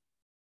like it.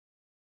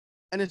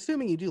 And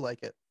assuming you do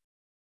like it,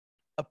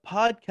 a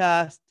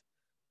podcast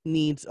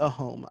needs a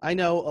home. I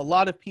know a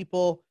lot of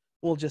people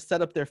will just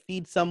set up their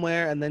feed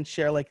somewhere and then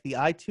share like the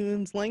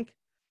iTunes link.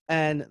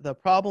 And the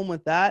problem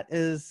with that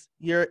is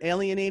you're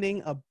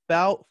alienating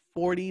about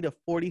 40 to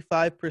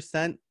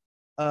 45%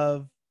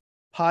 of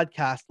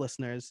podcast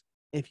listeners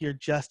if you're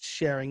just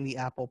sharing the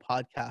Apple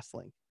Podcast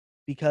link,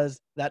 because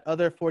that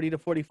other 40 to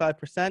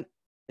 45%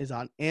 is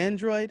on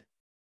Android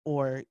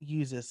or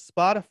uses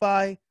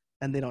Spotify,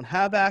 and they don't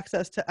have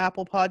access to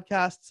Apple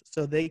Podcasts,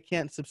 so they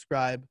can't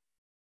subscribe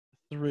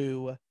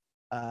through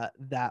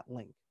that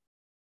link.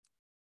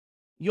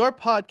 Your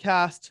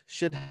podcast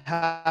should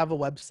have a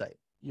website.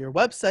 Your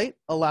website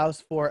allows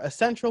for a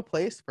central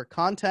place for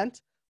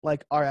content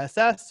like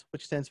RSS,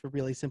 which stands for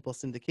Really Simple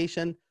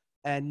Syndication,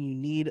 and you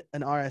need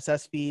an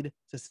RSS feed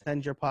to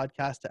send your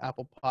podcast to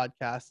Apple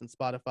Podcasts and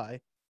Spotify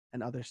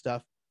and other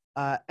stuff.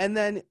 And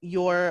then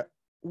your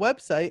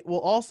website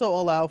will also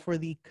allow for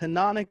the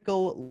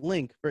canonical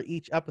link for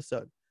each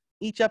episode.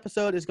 Each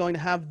episode is going to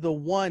have the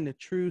one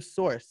true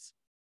source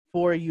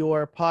for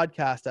your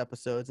podcast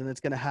episodes, and it's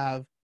going to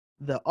have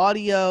the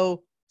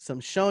audio, some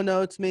show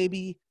notes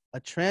maybe, a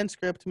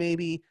transcript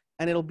maybe,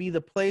 and it'll be the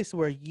place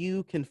where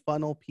you can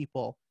funnel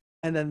people,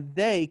 and then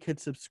they could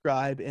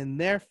subscribe in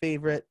their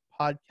favorite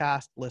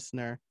podcast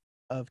listener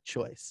of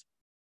choice.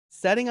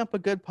 Setting up a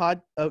good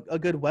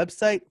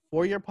website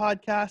for your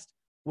podcast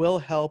will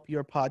help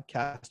your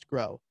podcast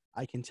grow.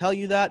 I can tell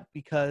you that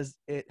because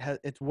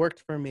it's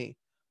worked for me.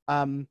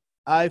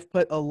 I've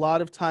put a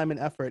lot of time and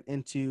effort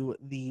into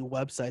the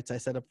websites I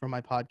set up for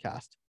my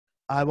podcast.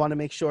 I want to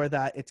make sure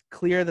that it's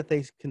clear that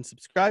they can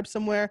subscribe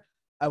somewhere.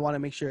 I want to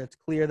make sure it's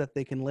clear that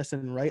they can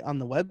listen right on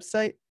the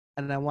website.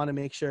 And I want to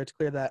make sure it's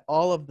clear that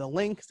all of the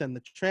links and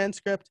the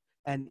transcript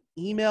and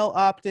email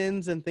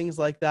opt-ins and things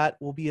like that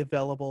will be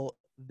available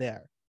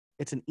there.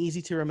 It's an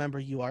easy to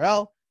remember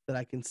URL that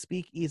I can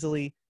speak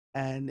easily,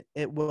 and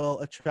it will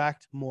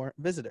attract more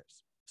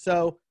visitors.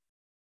 So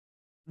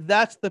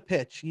that's the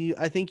pitch.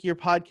 I think your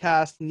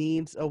podcast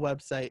needs a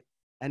website,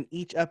 and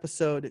each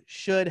episode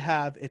should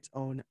have its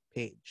own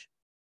page.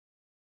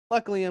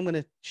 Luckily, I'm going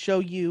to show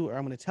you, or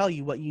I'm going to tell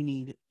you what you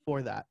need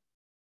for that.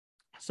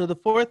 So the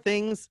 4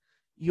 things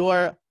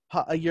your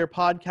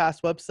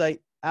podcast website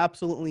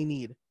absolutely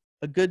need: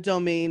 a good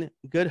domain,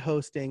 good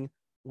hosting,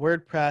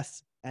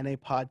 WordPress, and a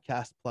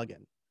podcast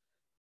plugin.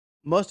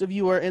 Most of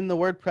you are in the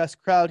WordPress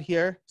crowd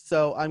here,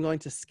 so I'm going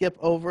to skip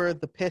over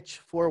the pitch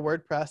for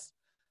WordPress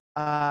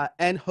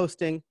and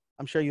hosting.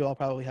 I'm sure you all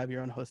probably have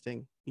your own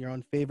hosting, your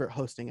own favorite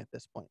hosting at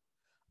this point.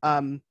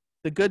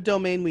 The good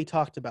domain we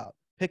talked about.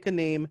 Pick a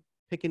name,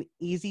 pick an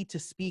easy to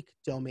speak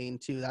domain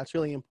too. That's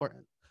really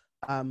important.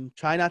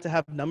 Try not to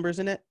have numbers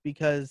in it,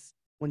 because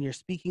when you're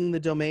speaking the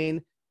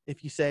domain,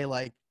 if you say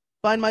like,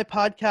 find my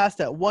podcast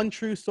at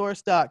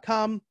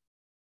onetruesource.com,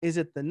 is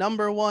it the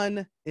number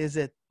 1? Is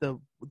it the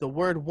the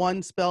word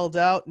one spelled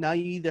out. Now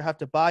you either have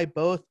to buy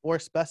both or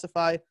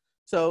specify.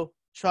 So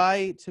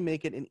try to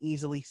make it an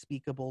easily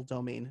speakable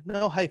domain.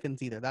 No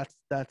hyphens either. That's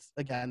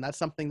again, that's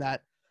something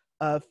that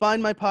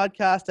find my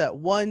podcast at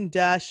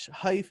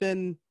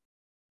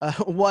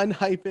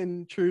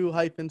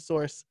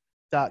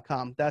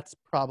one-true-source.com. That's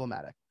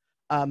problematic.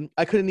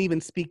 I couldn't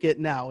even speak it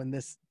now in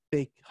this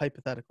fake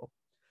hypothetical.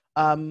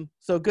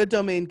 So good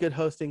domain, good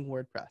hosting,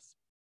 WordPress.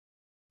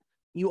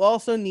 You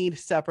also need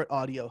separate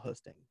audio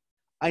hosting.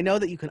 I know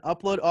that you can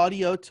upload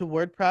audio to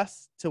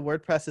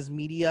WordPress's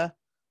media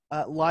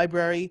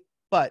library,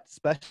 but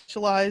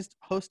specialized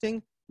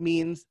hosting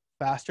means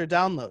faster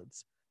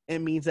downloads. It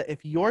means that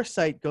if your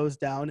site goes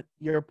down,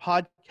 your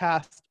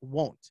podcast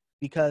won't,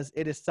 because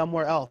it is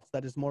somewhere else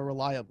that is more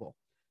reliable.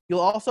 You'll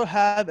also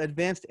have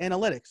advanced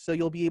analytics, so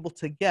you'll be able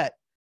to get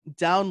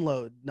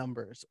download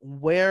numbers,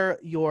 where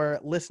your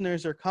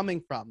listeners are coming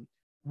from,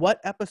 what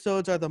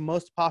episodes are the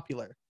most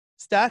popular.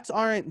 Stats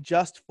aren't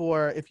just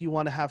for if you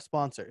want to have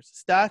sponsors.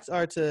 Stats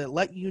are to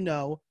let you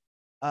know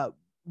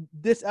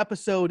this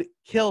episode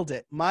killed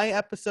it. My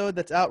episode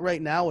that's out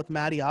right now with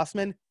Maddie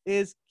Osman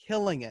is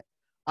killing it.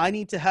 I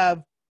need to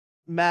have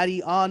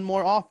Maddie on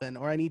more often,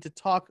 or I need to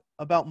talk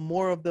about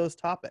more of those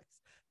topics,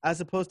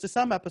 as opposed to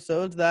some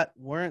episodes that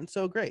weren't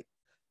so great.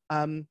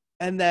 And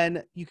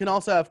then you can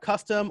also have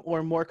custom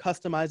or more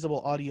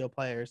customizable audio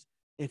players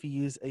if you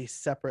use a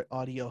separate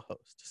audio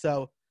host.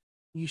 So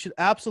you should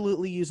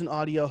absolutely use an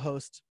audio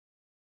host.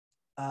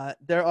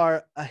 There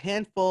are a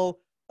handful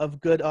of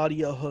good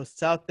audio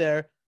hosts out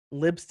there.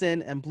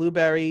 Libsyn and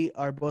Blueberry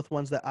are both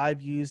ones that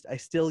I've used. I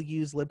still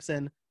use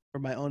Libsyn for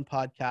my own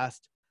podcast.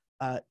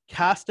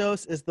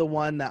 Castos is the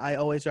one that I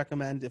always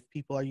recommend if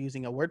people are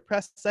using a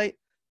WordPress site,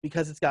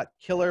 because it's got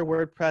killer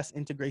WordPress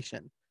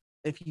integration.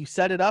 If you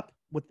set it up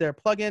with their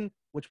plugin,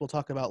 which we'll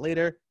talk about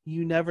later,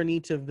 you never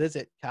need to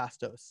visit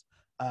Castos,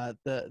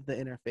 the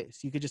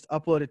interface. You could just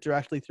upload it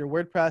directly through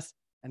WordPress,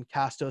 and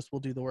Castos will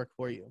do the work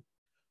for you.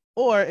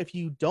 Or if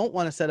you don't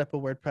want to set up a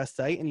WordPress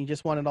site and you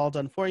just want it all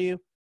done for you,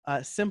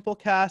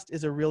 Simplecast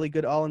is a really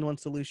good all-in-one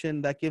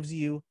solution that gives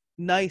you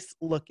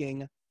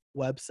nice-looking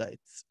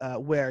websites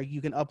where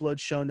you can upload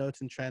show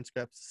notes and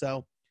transcripts.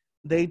 So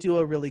they do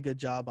a really good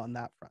job on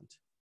that front.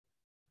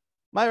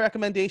 My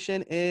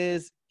recommendation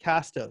is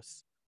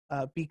Castos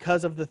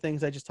because of the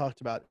things I just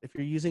talked about. If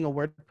you're using a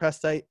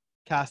WordPress site,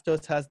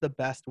 Castos has the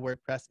best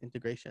WordPress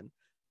integration.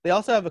 They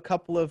also have a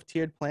couple of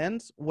tiered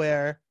plans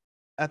where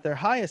at their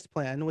highest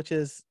plan, which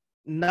is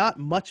not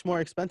much more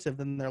expensive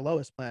than their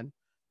lowest plan,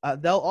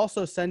 they'll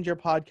also send your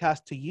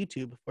podcast to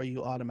YouTube for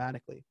you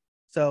automatically.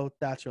 So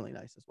that's really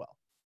nice as well.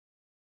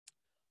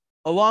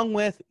 Along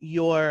with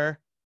your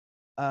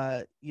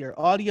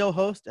audio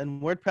host and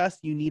WordPress,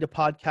 you need a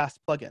podcast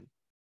plugin.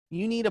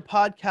 You need a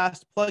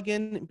podcast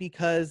plugin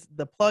because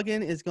the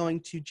plugin is going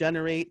to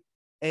generate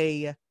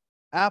a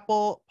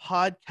Apple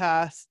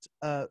Podcast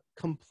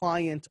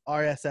compliant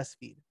RSS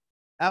feed.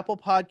 Apple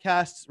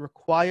Podcasts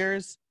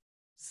requires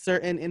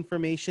certain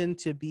information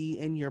to be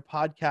in your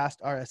podcast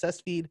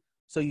RSS feed,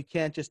 so you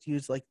can't just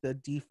use like the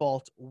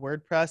default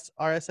WordPress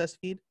RSS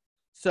feed.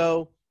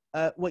 So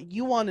what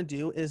you want to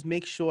do is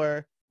make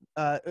sure,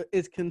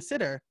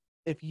 consider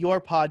if your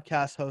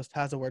podcast host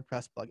has a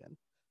WordPress plugin.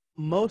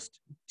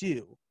 Most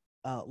do.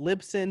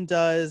 Libsyn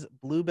does,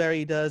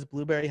 Blueberry does.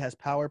 Blueberry has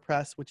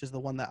PowerPress, which is the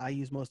one that I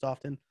use most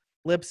often.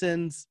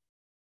 Libsyn's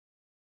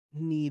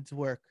needs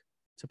work,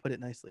 to put it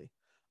nicely.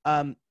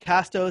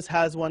 Castos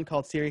has one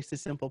called Seriously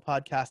Simple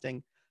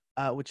Podcasting,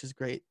 which is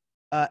great.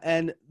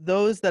 And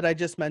those that I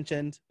just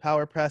mentioned,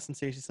 PowerPress and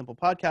Seriously Simple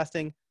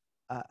Podcasting,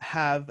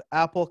 have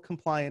Apple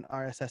compliant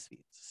RSS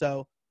feeds.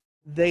 So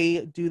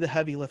they do the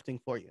heavy lifting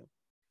for you.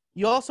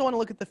 You also want to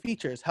look at the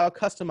features. How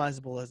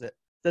customizable is it?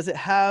 Does it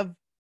have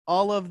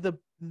all of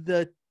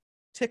the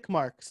tick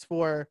marks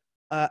for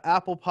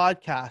Apple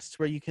Podcasts,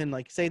 where you can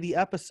like say the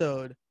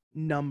episode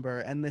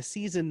number and the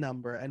season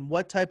number and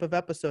what type of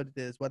episode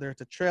it is, whether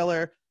it's a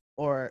trailer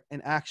or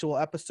an actual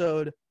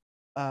episode,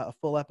 a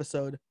full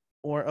episode,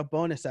 or a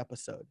bonus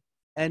episode?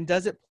 And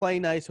does it play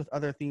nice with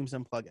other themes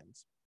and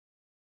plugins?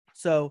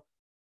 So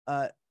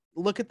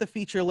look at the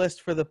feature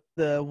list for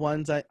the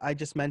ones I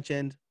just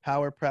mentioned,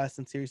 PowerPress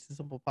and Seriously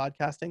Simple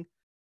Podcasting.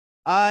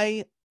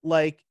 I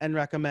like and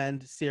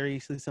recommend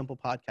Seriously Simple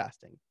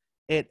Podcasting.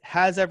 It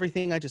has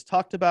everything I just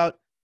talked about.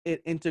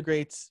 It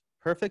integrates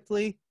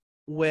perfectly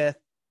with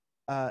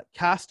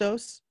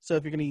Castos. So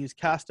if you're going to use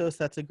Castos,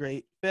 that's a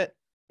great fit.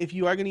 If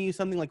you are going to use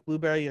something like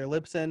Blueberry or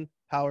Libsyn,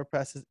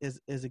 PowerPress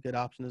is a good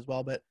option as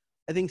well. But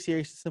I think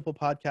Seriously Simple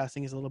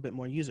Podcasting is a little bit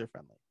more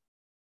user-friendly.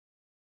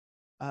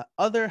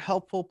 Other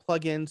helpful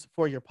plugins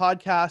for your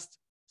podcast: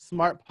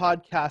 Smart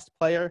Podcast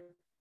Player.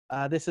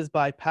 This is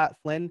by Pat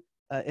Flynn.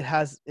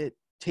 It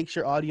takes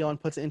your audio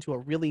and puts it into a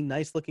really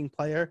nice looking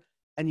player.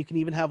 And you can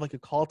even have like a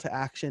call to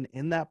action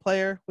in that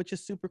player, which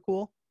is super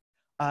cool.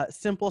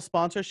 Simple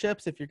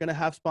sponsorships. If you're going to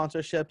have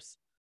sponsorships,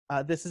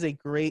 this is a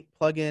great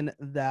plugin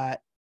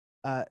that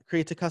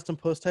creates a custom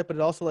post type, but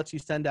it also lets you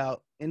send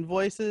out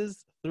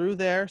invoices through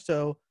there.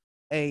 So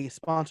a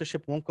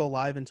sponsorship won't go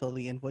live until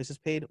the invoice is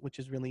paid, which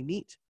is really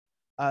neat.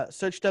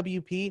 Search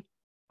WP.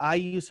 I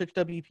use Search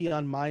WP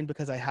on mine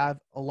because I have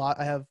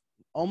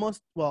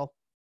almost,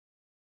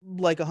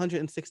 like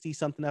 160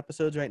 something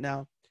episodes right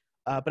now.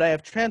 But I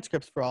have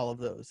transcripts for all of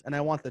those. And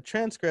I want the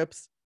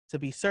transcripts to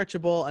be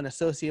searchable and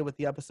associated with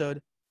the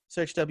episode.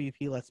 Search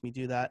WP lets me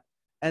do that.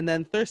 And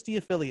then thirsty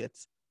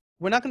affiliates.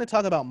 We're not going to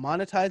talk about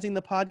monetizing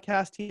the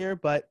podcast here,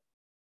 but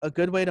a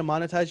good way to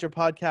monetize your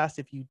podcast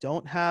if you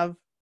don't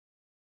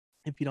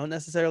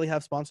necessarily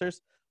have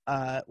sponsors,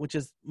 which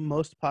is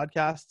most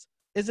podcasts,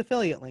 is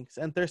affiliate links.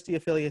 And Thirsty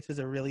Affiliates is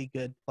a really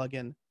good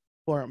plugin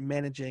for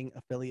managing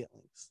affiliate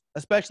links,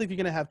 especially if you're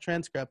going to have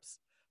transcripts.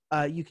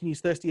 You can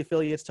use Thirsty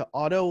Affiliates to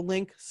auto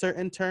link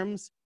certain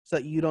terms so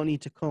that you don't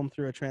need to comb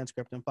through a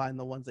transcript and find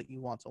the ones that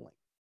you want to link.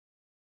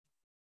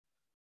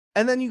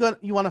 And then you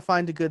want to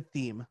find a good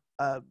theme.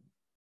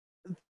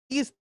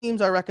 These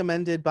themes are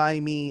recommended by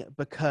me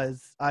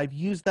because I've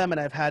used them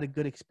and I've had a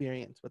good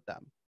experience with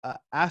them.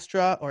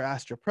 Astra or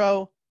Astra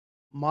Pro,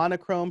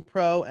 Monochrome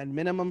Pro, and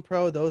Minimum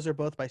Pro. Those are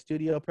both by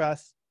Studio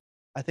Press.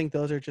 I think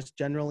those are just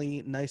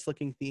generally nice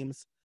looking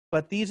themes.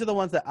 But these are the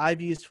ones that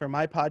I've used for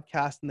my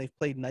podcast, and they've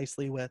played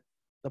nicely with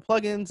the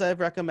plugins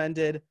I've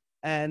recommended,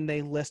 and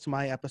they list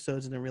my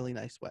episodes in a really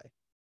nice way.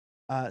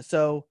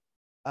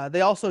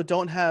 They also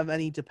don't have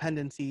any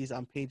dependencies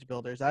on page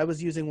builders. I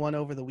was using one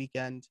over the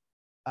weekend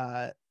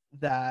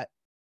that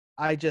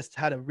I just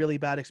had a really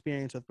bad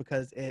experience with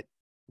because it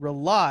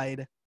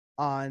relied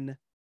on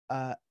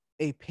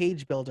a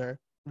page builder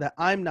that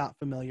I'm not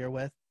familiar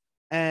with.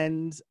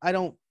 And I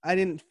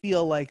didn't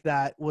feel like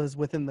that was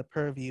within the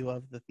purview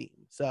of the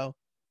theme. So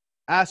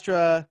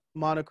Astra,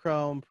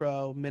 Monochrome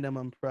Pro,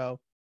 Minimum Pro,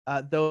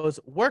 those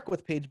work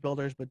with page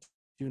builders, but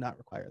do not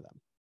require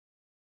them.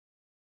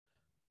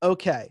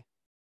 Okay.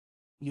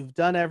 You've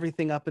done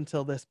everything up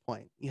until this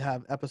point. You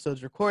have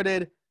episodes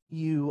recorded.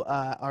 You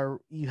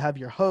have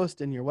your host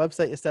and your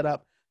website is set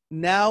up.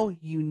 Now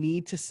you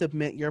need to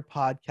submit your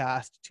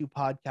podcast to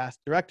podcast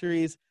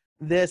directories.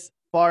 This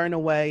far and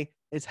away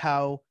is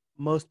how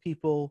most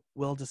people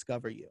will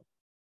discover you.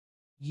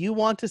 You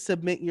want to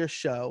submit your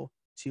show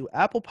to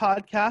Apple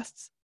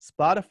Podcasts,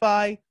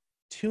 Spotify,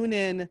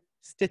 TuneIn,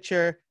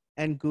 Stitcher,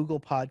 and Google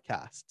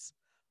Podcasts.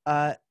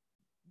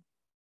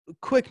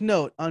 Quick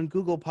note on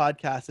Google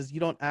Podcasts is you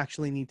don't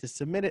actually need to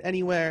submit it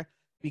anywhere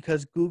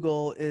because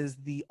Google is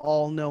the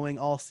all-knowing,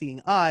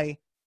 all-seeing eye.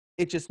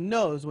 It just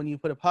knows when you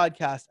put a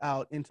podcast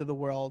out into the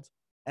world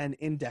and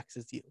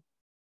indexes you.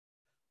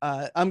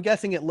 I'm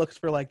guessing it looks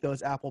for like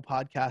those Apple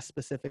Podcast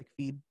specific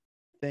feed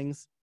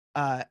things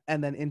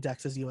and then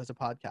indexes you as a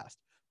podcast.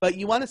 But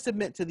you want to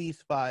submit to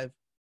these 5,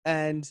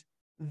 and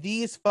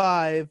these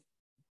 5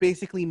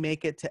 basically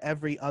make it to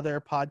every other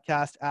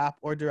podcast app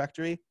or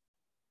directory.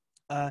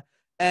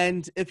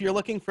 And if you're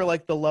looking for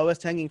like the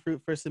lowest hanging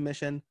fruit for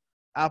submission,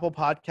 Apple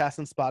Podcasts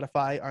and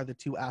Spotify are the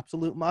 2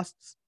 absolute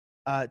musts.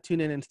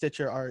 TuneIn and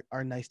Stitcher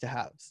are nice to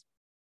haves.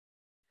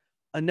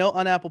 A note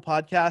on Apple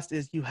Podcast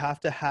is you have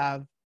to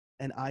have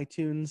an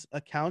iTunes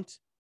account,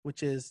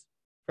 which is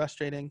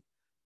frustrating,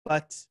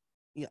 but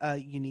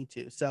you need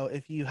to. So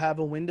if you have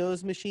a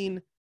Windows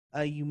machine,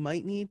 you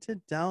might need to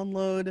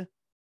download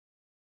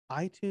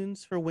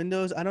iTunes for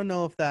Windows. I don't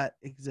know if that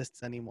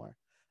exists anymore,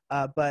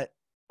 but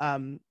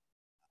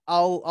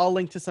I'll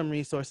link to some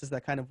resources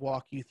that kind of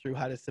walk you through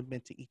how to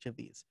submit to each of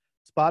these.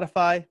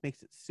 Spotify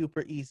makes it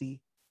super easy,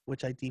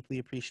 which I deeply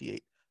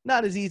appreciate.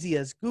 Not as easy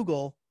as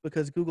Google,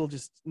 because Google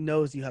just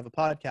knows you have a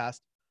podcast,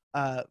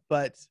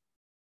 but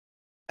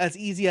as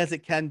easy as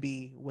it can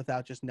be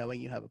without just knowing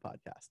you have a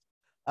podcast.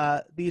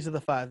 These are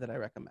the 5 that I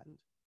recommend.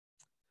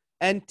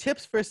 And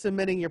tips for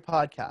submitting your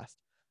podcast.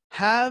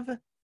 Have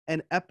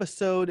an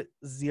episode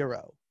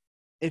 0.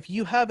 If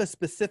you have a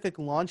specific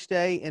launch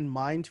day in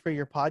mind for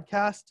your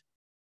podcast,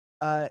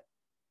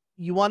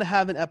 you want to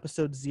have an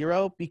episode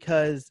 0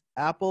 because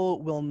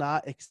Apple will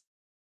not accept,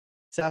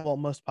 well,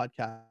 most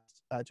podcast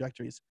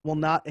directories will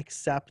not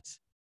accept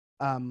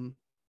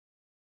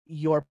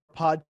your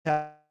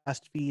podcast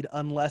feed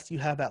unless you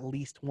have at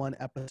least 1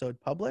 episode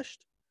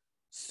published.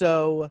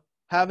 So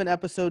have an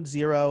episode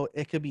 0.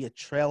 It could be a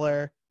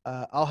trailer.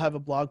 I'll have a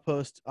blog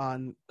post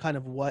on kind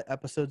of what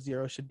episode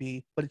 0 should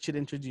be, but it should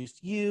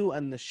introduce you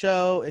and the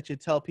show. It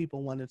should tell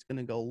people when it's going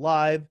to go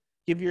live.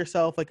 Give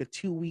yourself like a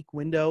 2-week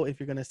window if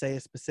you're going to say a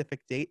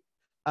specific date.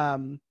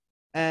 And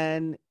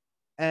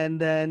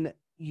then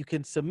you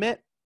can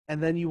submit,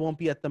 and then you won't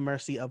be at the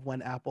mercy of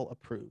when Apple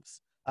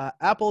approves.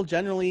 Apple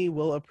generally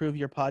will approve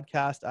your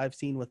podcast, I've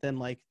seen, within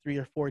like 3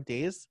 or 4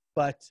 days,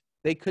 but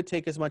they could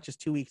take as much as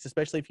 2 weeks,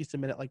 especially if you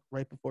submit it like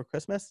right before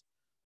Christmas.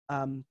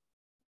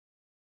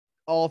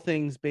 All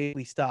things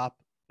basically stop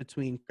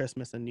between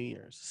Christmas and New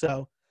Year's.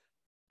 So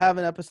have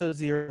an episode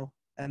 0,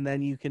 and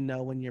then you can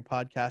know when your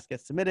podcast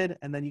gets submitted,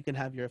 and then you can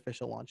have your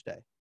official launch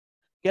day.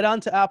 Get on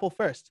to Apple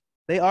first.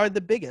 They are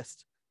the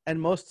biggest, and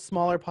most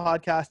smaller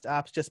podcast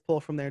apps just pull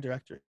from their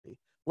directory.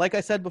 Like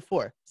I said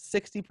before,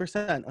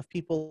 60% of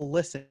people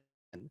listen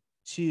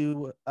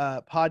to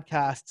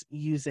podcasts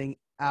using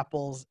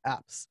Apple's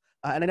apps.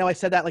 And I know I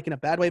said that like in a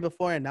bad way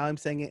before, and now I'm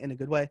saying it in a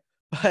good way,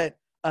 but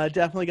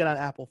definitely get on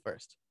Apple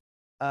first.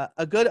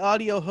 A good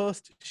audio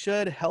host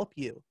should help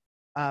you.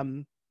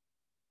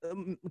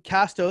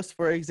 Castos,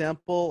 for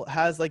example,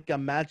 has like a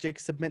magic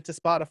submit to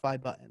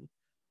Spotify button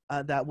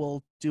that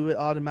will do it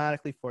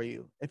automatically for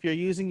you. If you're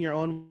using your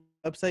own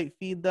website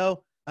feed,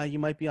 though, you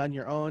might be on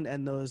your own,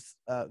 and those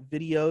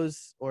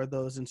videos or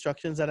those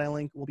instructions that I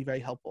link will be very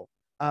helpful.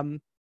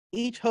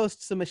 Each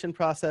host submission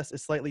process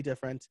is slightly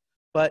different,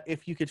 but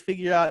if you could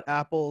figure out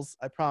Apple's,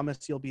 I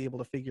promise you'll be able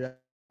to figure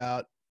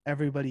out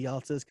everybody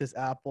else's, because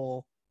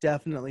Apple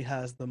definitely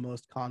has the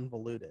most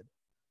convoluted.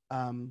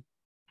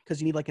 Because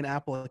you need like an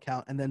Apple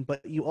account, and then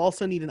but you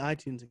also need an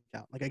iTunes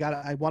account. Like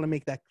I want to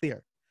make that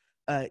clear.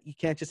 You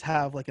can't just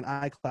have like an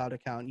iCloud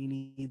account. You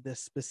need this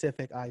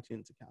specific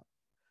iTunes account.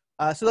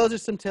 So those are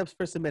some tips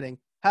for submitting.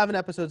 Have an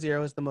episode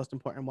 0 is the most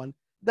important one.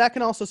 That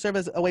can also serve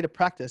as a way to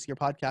practice your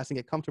podcast and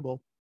get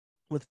comfortable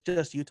with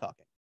just you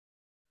talking.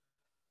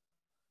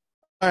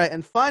 All right,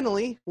 and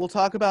finally, we'll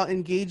talk about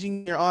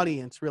engaging your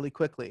audience really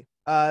quickly.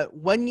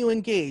 When you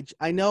engage,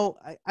 I know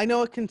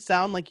it can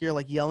sound like you're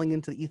like yelling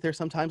into the ether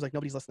sometimes, like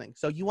nobody's listening.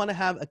 So you want to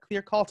have a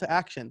clear call to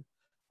action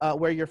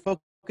where you're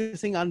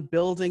focusing on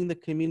building the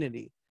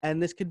community.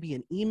 And this could be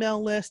an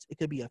email list, it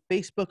could be a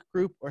Facebook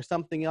group or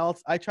something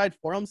else. I tried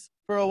forums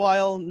for a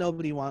while.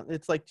 Nobody wants.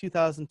 It's like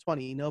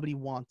 2020. Nobody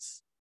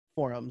wants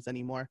forums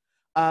anymore.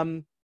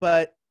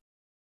 But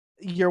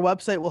your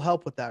website will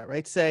help with that,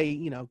 right? Say,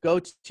 go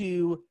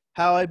to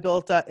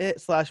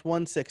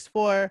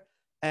howibuilt.it/164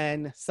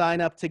 and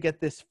sign up to get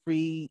this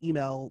free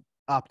email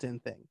opt-in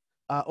thing,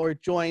 or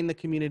join the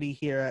community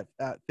here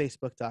at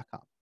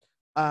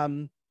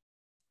facebook.com.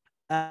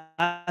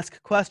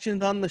 Ask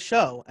questions on the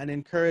show and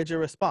encourage a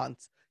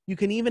response. You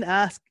can even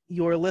ask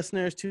your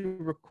listeners to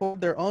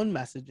record their own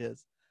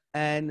messages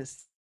and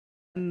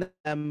send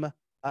them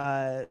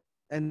to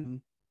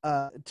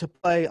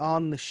play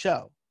on the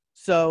show.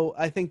 So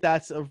I think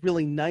that's a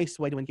really nice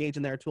way to engage,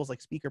 and there are tools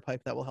like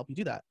SpeakerPipe that will help you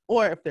do that.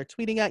 Or if they're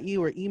tweeting at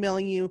you or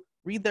emailing you,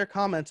 read their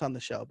comments on the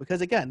show,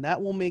 because again,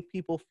 that will make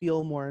people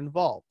feel more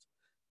involved.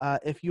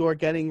 If you're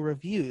getting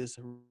reviews,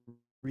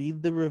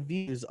 read the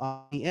reviews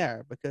on the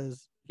air,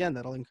 because again,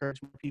 that'll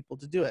encourage more people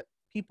to do it.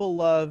 People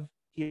love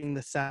hearing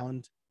the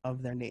sound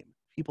of their name.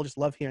 People just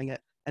love hearing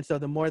it. And so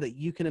the more that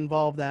you can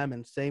involve them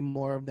and say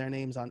more of their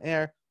names on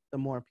air, the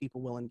more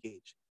people will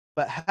engage.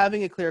 But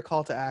having a clear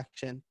call to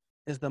action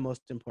is the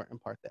most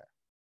important part there.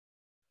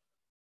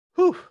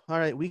 Whew. All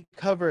right, we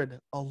covered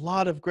a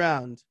lot of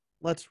ground.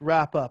 Let's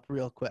wrap up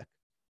real quick.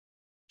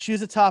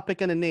 Choose a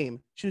topic and a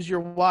name. Choose your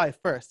why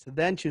first,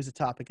 then choose a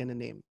topic and a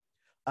name.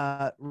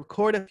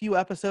 Record a few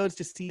episodes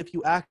to see if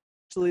you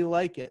actually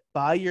like it.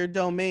 Buy your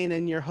domain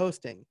and your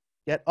hosting.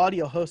 Get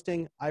audio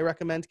hosting. I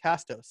recommend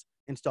Castos.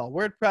 Install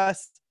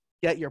WordPress.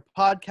 Get your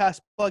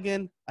podcast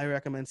plugin. I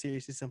recommend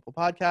Seriously Simple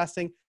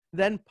Podcasting.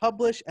 Then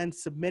publish and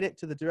submit it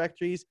to the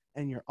directories,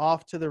 and you're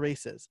off to the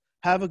races.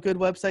 Have a good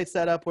website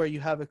set up where you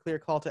have a clear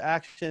call to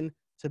action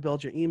to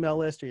build your email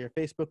list or your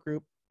Facebook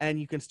group, and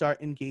you can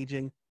start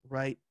engaging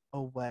right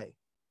away.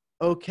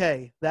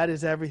 Okay, that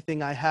is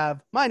everything I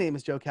have. My name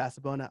is Joe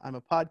Casabona. I'm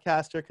a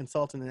podcaster,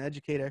 consultant, and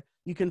educator.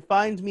 You can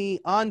find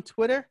me on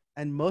Twitter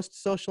and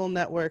most social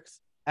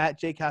networks at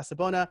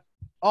jcasabona.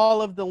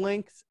 All of the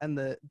links and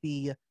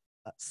the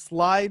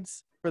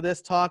slides for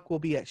this talk will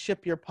be at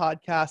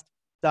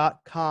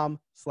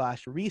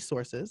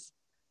shipyourpodcast.com/resources.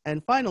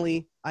 And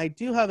finally, I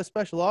do have a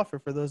special offer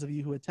for those of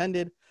you who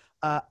attended.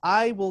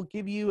 I will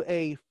give you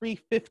a free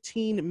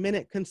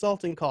 15-minute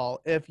consulting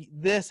call. If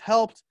this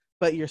helped,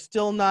 but you're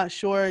still not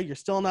sure, you're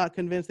still not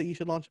convinced that you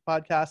should launch a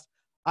podcast,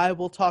 I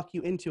will talk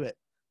you into it.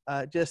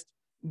 Just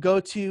go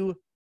to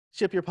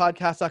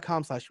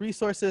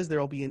shipyourpodcast.com/resources. There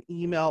will be an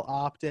email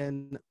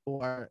opt-in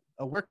for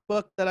a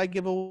workbook that I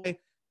give away.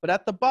 But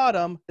at the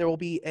bottom, there will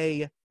be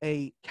a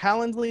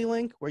Calendly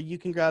link where you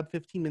can grab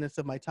 15 minutes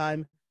of my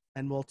time,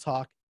 and we'll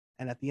talk.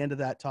 And at the end of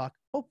that talk,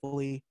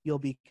 hopefully you'll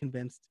be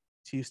convinced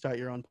to start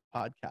your own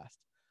podcast.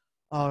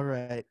 All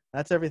right.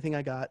 That's everything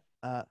I got.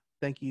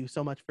 Thank you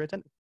so much for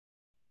attending.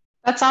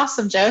 That's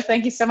awesome, Joe.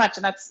 Thank you so much.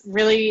 And that's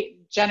really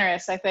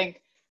generous, I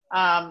think,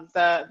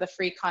 the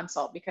free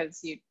consult,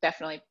 because you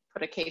definitely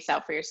put a case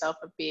out for yourself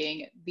of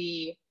being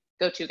the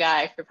go-to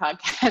guy for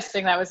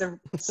podcasting. That was a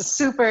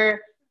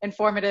super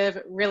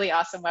informative, really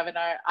awesome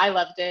webinar. I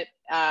loved it.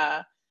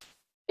 And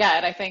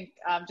I think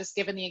just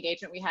given the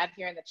engagement we had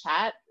here in the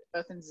chat,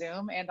 both in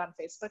Zoom and on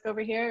Facebook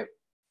over here,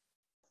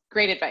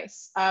 great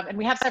advice. And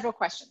we have several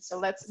questions, so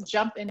let's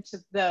jump into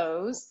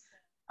those.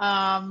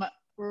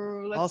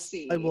 Let's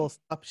see. I will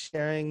stop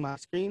sharing my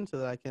screen so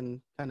that I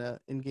can kind of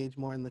engage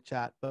more in the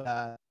chat,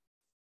 but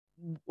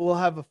we'll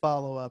have a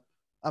follow-up.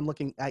 I'm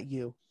looking at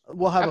you.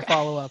 We'll have a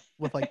follow-up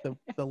with like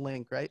the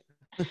link, right?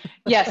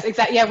 Yes,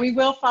 exactly. Yeah, we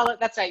will follow.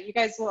 That's right. You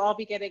guys will all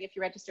be getting, if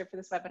you registered for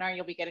this webinar,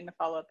 you'll be getting the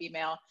follow-up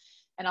email,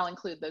 and I'll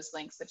include those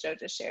links that Joe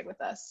just shared with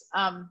us.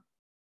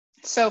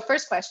 So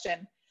first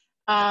question,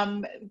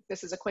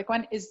 this is a quick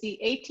one. Is the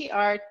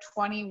ATR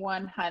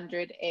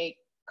 2100 a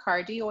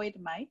cardioid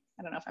mic?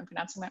 I don't know if I'm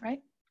pronouncing that right.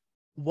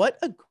 What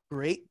a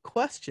great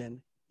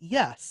question.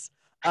 Yes.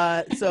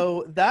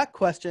 So that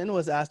question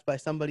was asked by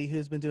somebody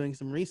who's been doing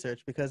some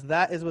research, because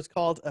that is what's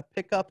called a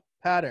pickup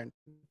pattern.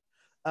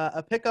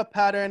 A pickup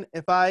pattern,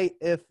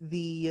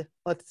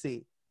 let's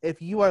see,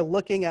 if you are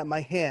looking at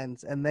my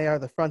hands and they are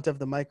the front of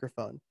the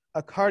microphone,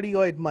 a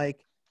cardioid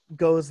mic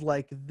goes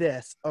like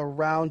this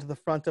around the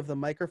front of the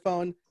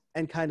microphone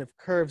and kind of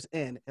curves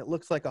in. It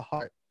looks like a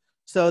heart,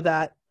 so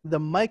that the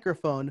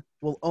microphone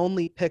will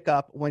only pick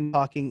up when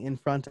talking in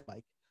front of the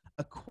mic.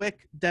 A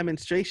quick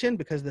demonstration,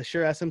 because the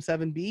Shure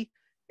SM7B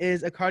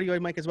is a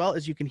cardioid mic as well,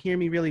 as you can hear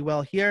me really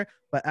well here,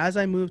 but as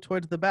I move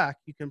towards the back,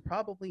 you can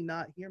probably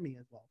not hear me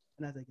as well.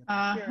 And as I get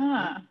back here, you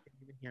can't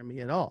even hear me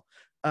at all.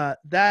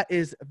 That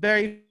is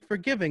very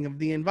forgiving of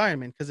the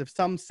environment, because if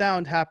some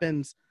sound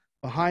happens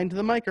behind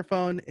the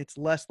microphone, it's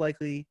less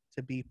likely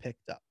to be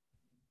picked up.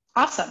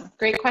 Awesome.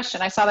 Great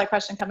question. I saw that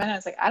question come in and I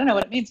was like, I don't know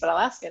what it means, but I'll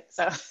ask it.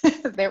 So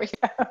there we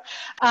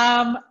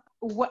go.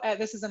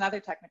 This is another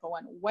technical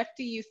one. What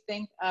do you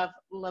think of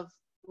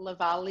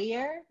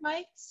lavalier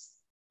mics?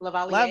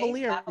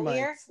 Lavalier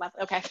mics.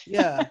 Okay.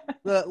 Yeah,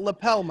 the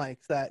lapel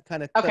mics that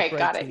kind of clip okay, right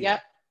got to it. you.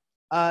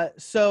 Yep.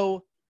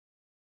 So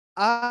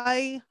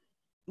I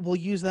will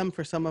use them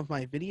for some of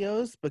my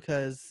videos,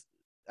 because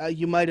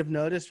you might have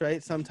noticed,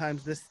 right?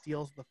 Sometimes this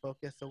steals the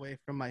focus away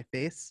from my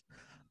face.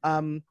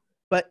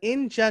 But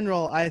in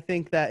general, I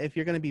think that if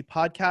you're going to be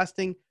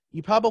podcasting,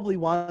 you probably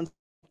want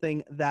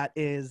something that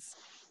is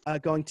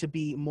going to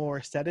be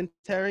more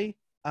sedentary,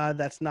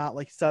 that's not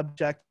like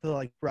subject to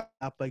like run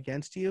up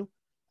against you,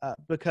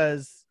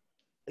 because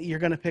you're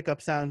going to pick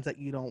up sounds that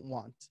you don't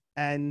want.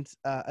 And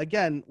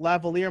again,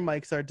 lavalier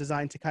mics are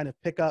designed to kind of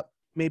pick up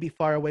maybe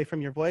far away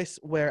from your voice,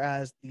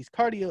 whereas these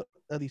cardioid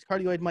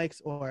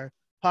mics or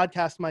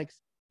podcast mics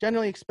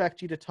generally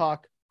expect you to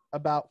talk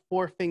about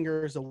 4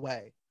 fingers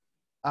away.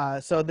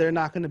 So they're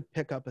not going to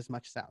pick up as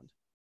much sound.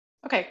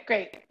 Okay,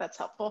 great. That's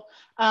helpful.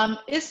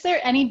 Is there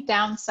any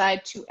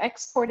downside to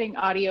exporting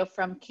audio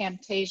from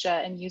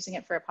Camtasia and using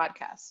it for a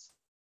podcast?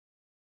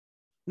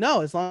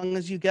 No, as long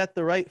as you get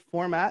the right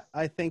format,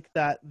 I think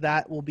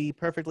that will be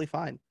perfectly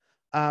fine.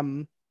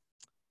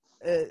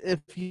 If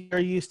you're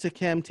used to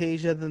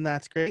Camtasia, then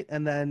that's great.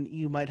 And then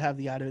you might have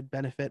the added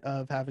benefit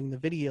of having the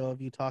video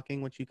of you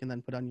talking, which you can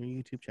then put on your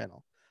YouTube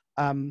channel.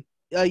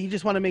 You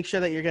just want to make sure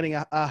that you're getting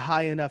a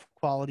high enough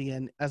quality,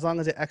 and as long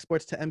as it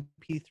exports to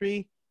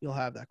MP3, you'll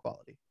have that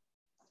quality.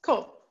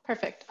 Cool,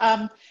 perfect.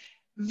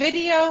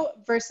 Video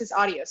versus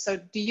audio. So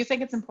do you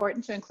think it's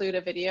important to include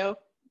a video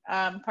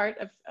part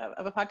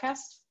of a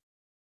podcast?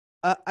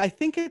 I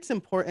think it's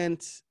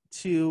important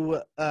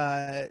to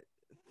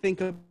think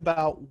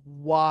about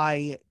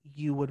why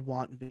you would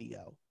want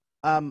video.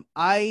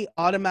 I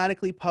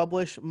automatically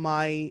publish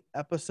my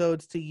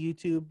episodes to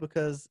YouTube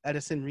because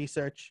Edison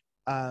Research,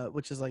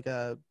 which is like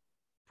a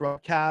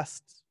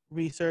broadcast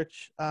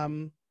research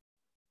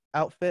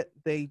outfit,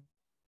 they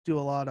do a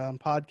lot on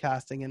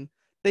podcasting, and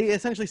they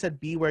essentially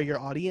said be where your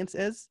audience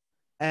is.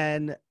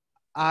 And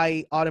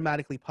I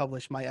automatically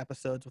publish my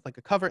episodes with like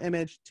a cover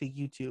image to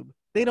YouTube.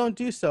 They don't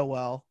do so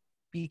well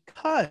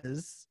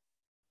because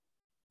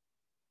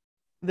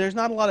there's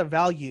not a lot of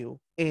value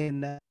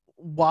in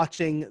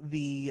watching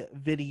the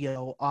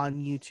video on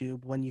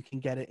YouTube when you can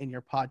get it in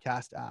your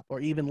podcast app or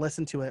even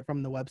listen to it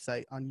from the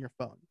website on your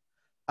phone.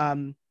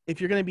 If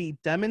you're going to be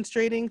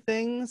demonstrating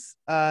things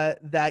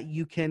that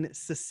you can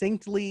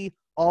succinctly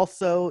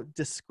also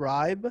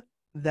describe,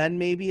 then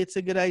maybe it's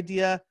a good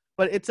idea.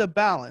 But it's a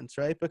balance,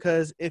 right?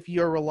 Because if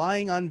you're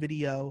relying on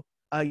video,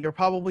 you're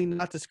probably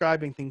not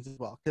describing things as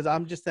well. Because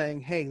I'm just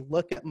saying, hey,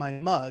 look at my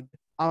mug.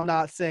 I'm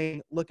not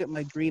saying, look at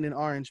my green and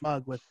orange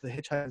mug with the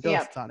Hitchhiking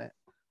Ghosts on it.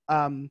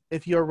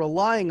 If you're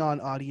relying on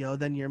audio,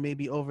 then you're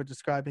maybe over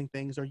describing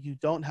things, or you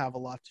don't have a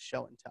lot to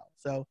show and tell.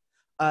 So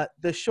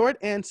the short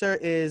answer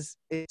is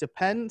it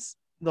depends.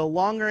 The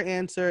longer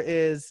answer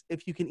is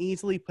if you can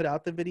easily put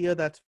out the video,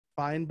 that's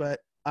fine. But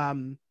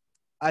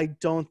I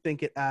don't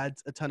think it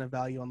adds a ton of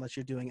value unless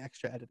you're doing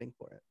extra editing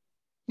for it.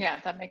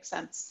 Yeah, that makes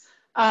sense.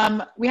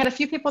 We had a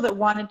few people that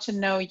wanted to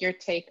know your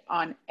take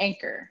on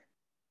Anchor.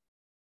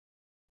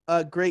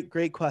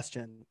 Great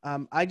question.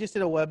 I just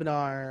did a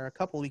webinar a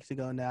couple weeks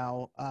ago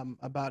now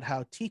about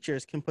how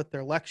teachers can put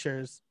their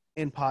lectures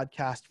in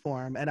podcast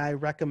form, and I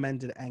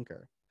recommended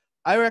Anchor.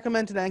 I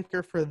recommended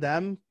Anchor for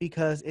them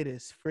because it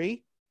is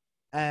free,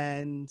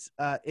 and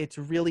it's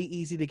really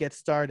easy to get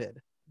started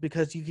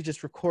because you can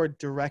just record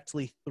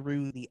directly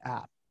through the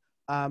app.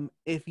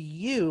 If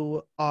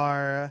you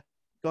are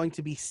going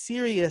to be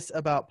serious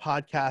about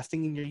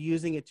podcasting and you're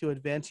using it to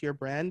advance your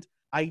brand,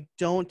 I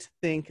don't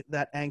think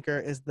that Anchor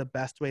is the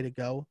best way to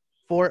go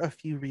for a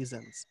few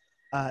reasons.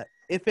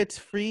 If it's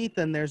free,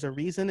 then there's a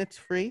reason it's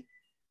free.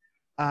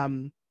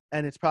 And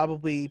it's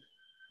probably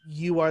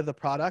you are the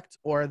product,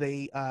 or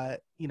they,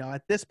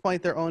 at this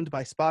point they're owned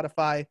by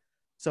Spotify.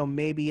 So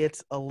maybe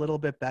it's a little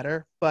bit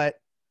better, but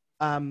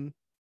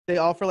they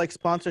offer like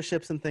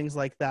sponsorships and things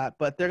like that,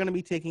 but they're going to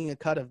be taking a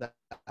cut of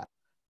that.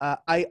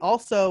 I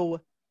also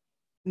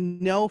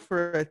know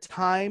for a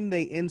time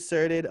they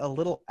inserted a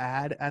little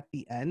ad at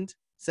the end.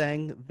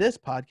 saying this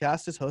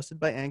podcast is hosted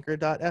by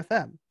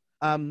Anchor.fm.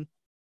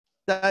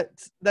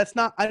 That's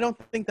not, I don't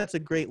think that's a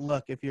great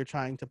look if you're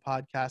trying to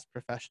podcast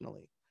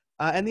professionally.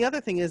 And the other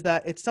thing is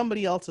that it's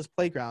somebody else's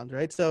playground,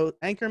 right? So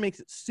Anchor makes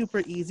it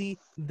super easy.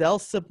 They'll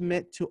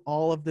submit to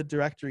all of the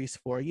directories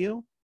for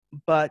you.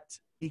 But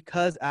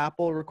because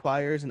Apple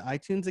requires an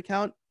iTunes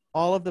account,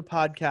 all of the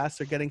podcasts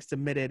are getting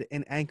submitted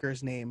in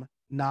Anchor's name,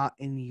 not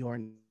in your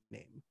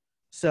name.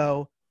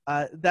 So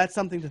that's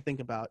something to think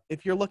about.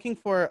 If you're looking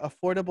for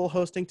affordable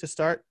hosting to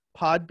start,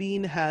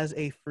 Podbean has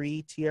a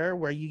free tier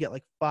where you get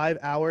like 5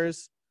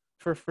 hours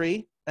for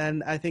free.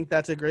 And I think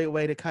that's a great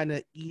way to kind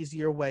of ease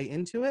your way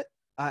into it.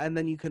 And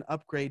then you can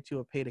upgrade to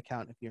a paid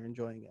account if you're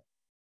enjoying it.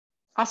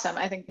 Awesome.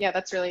 I think, yeah,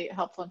 that's really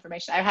helpful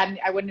information.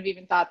 I wouldn't have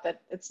even thought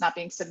that it's not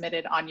being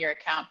submitted on your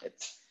account.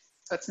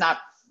 So it's not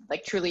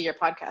like truly your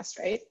podcast,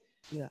 right?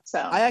 Yeah. So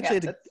I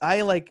actually,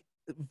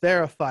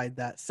 verified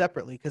that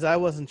separately because I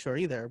wasn't sure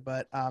either,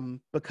 but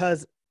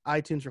because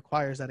iTunes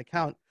requires that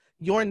account,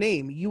 your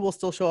name, you will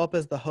still show up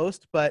as the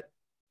host, but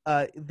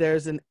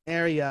there's an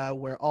area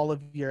where all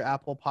of your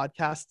Apple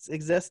podcasts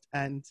exist,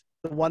 and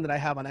the one that I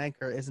have on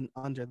Anchor isn't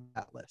under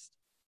that list.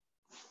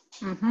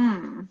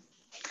 Mm-hmm.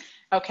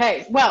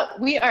 Okay, well,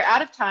 we are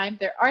out of time.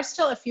 There are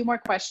still a few more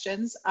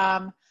questions.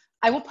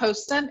 I will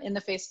post them in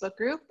the Facebook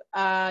group.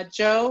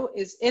 Joe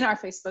is in our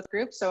Facebook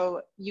group,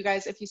 so you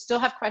guys, if you still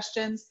have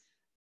questions,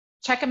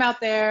 check them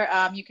out there.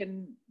 You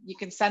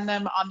can send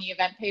them on the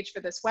event page for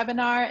this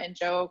webinar, and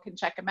Joe can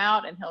check them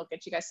out, and he'll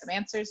get you guys some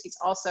answers. He's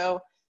also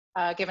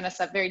given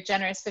us a very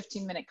generous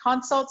 15-minute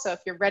consult, so if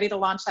you're ready to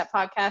launch that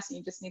podcast and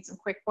you just need some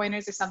quick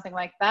pointers or something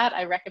like that,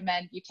 I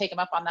recommend you take him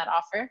up on that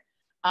offer.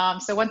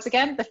 So once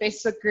again, the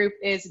Facebook group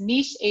is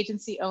Niche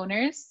Agency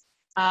Owners.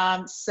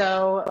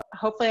 So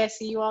hopefully I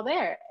see you all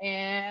there.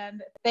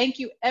 And thank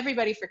you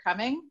everybody for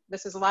coming.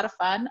 This was a lot of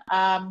fun.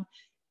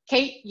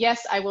 Kate,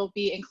 yes, I will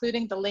be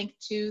including the link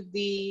to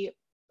the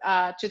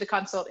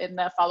consult in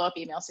the follow-up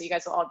email. So you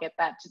guys will all get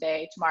that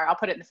today, tomorrow. I'll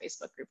put it in the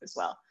Facebook group as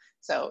well.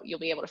 So you'll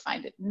be able to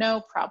find it,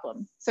 no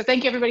problem. So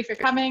thank you everybody for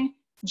coming.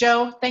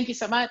 Joe, thank you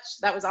so much.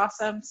 That was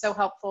awesome, so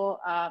helpful.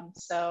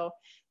 So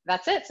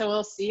that's it. So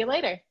we'll see you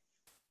later.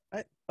 All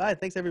right, bye.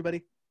 Thanks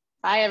everybody.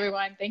 Bye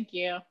everyone, thank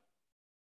you.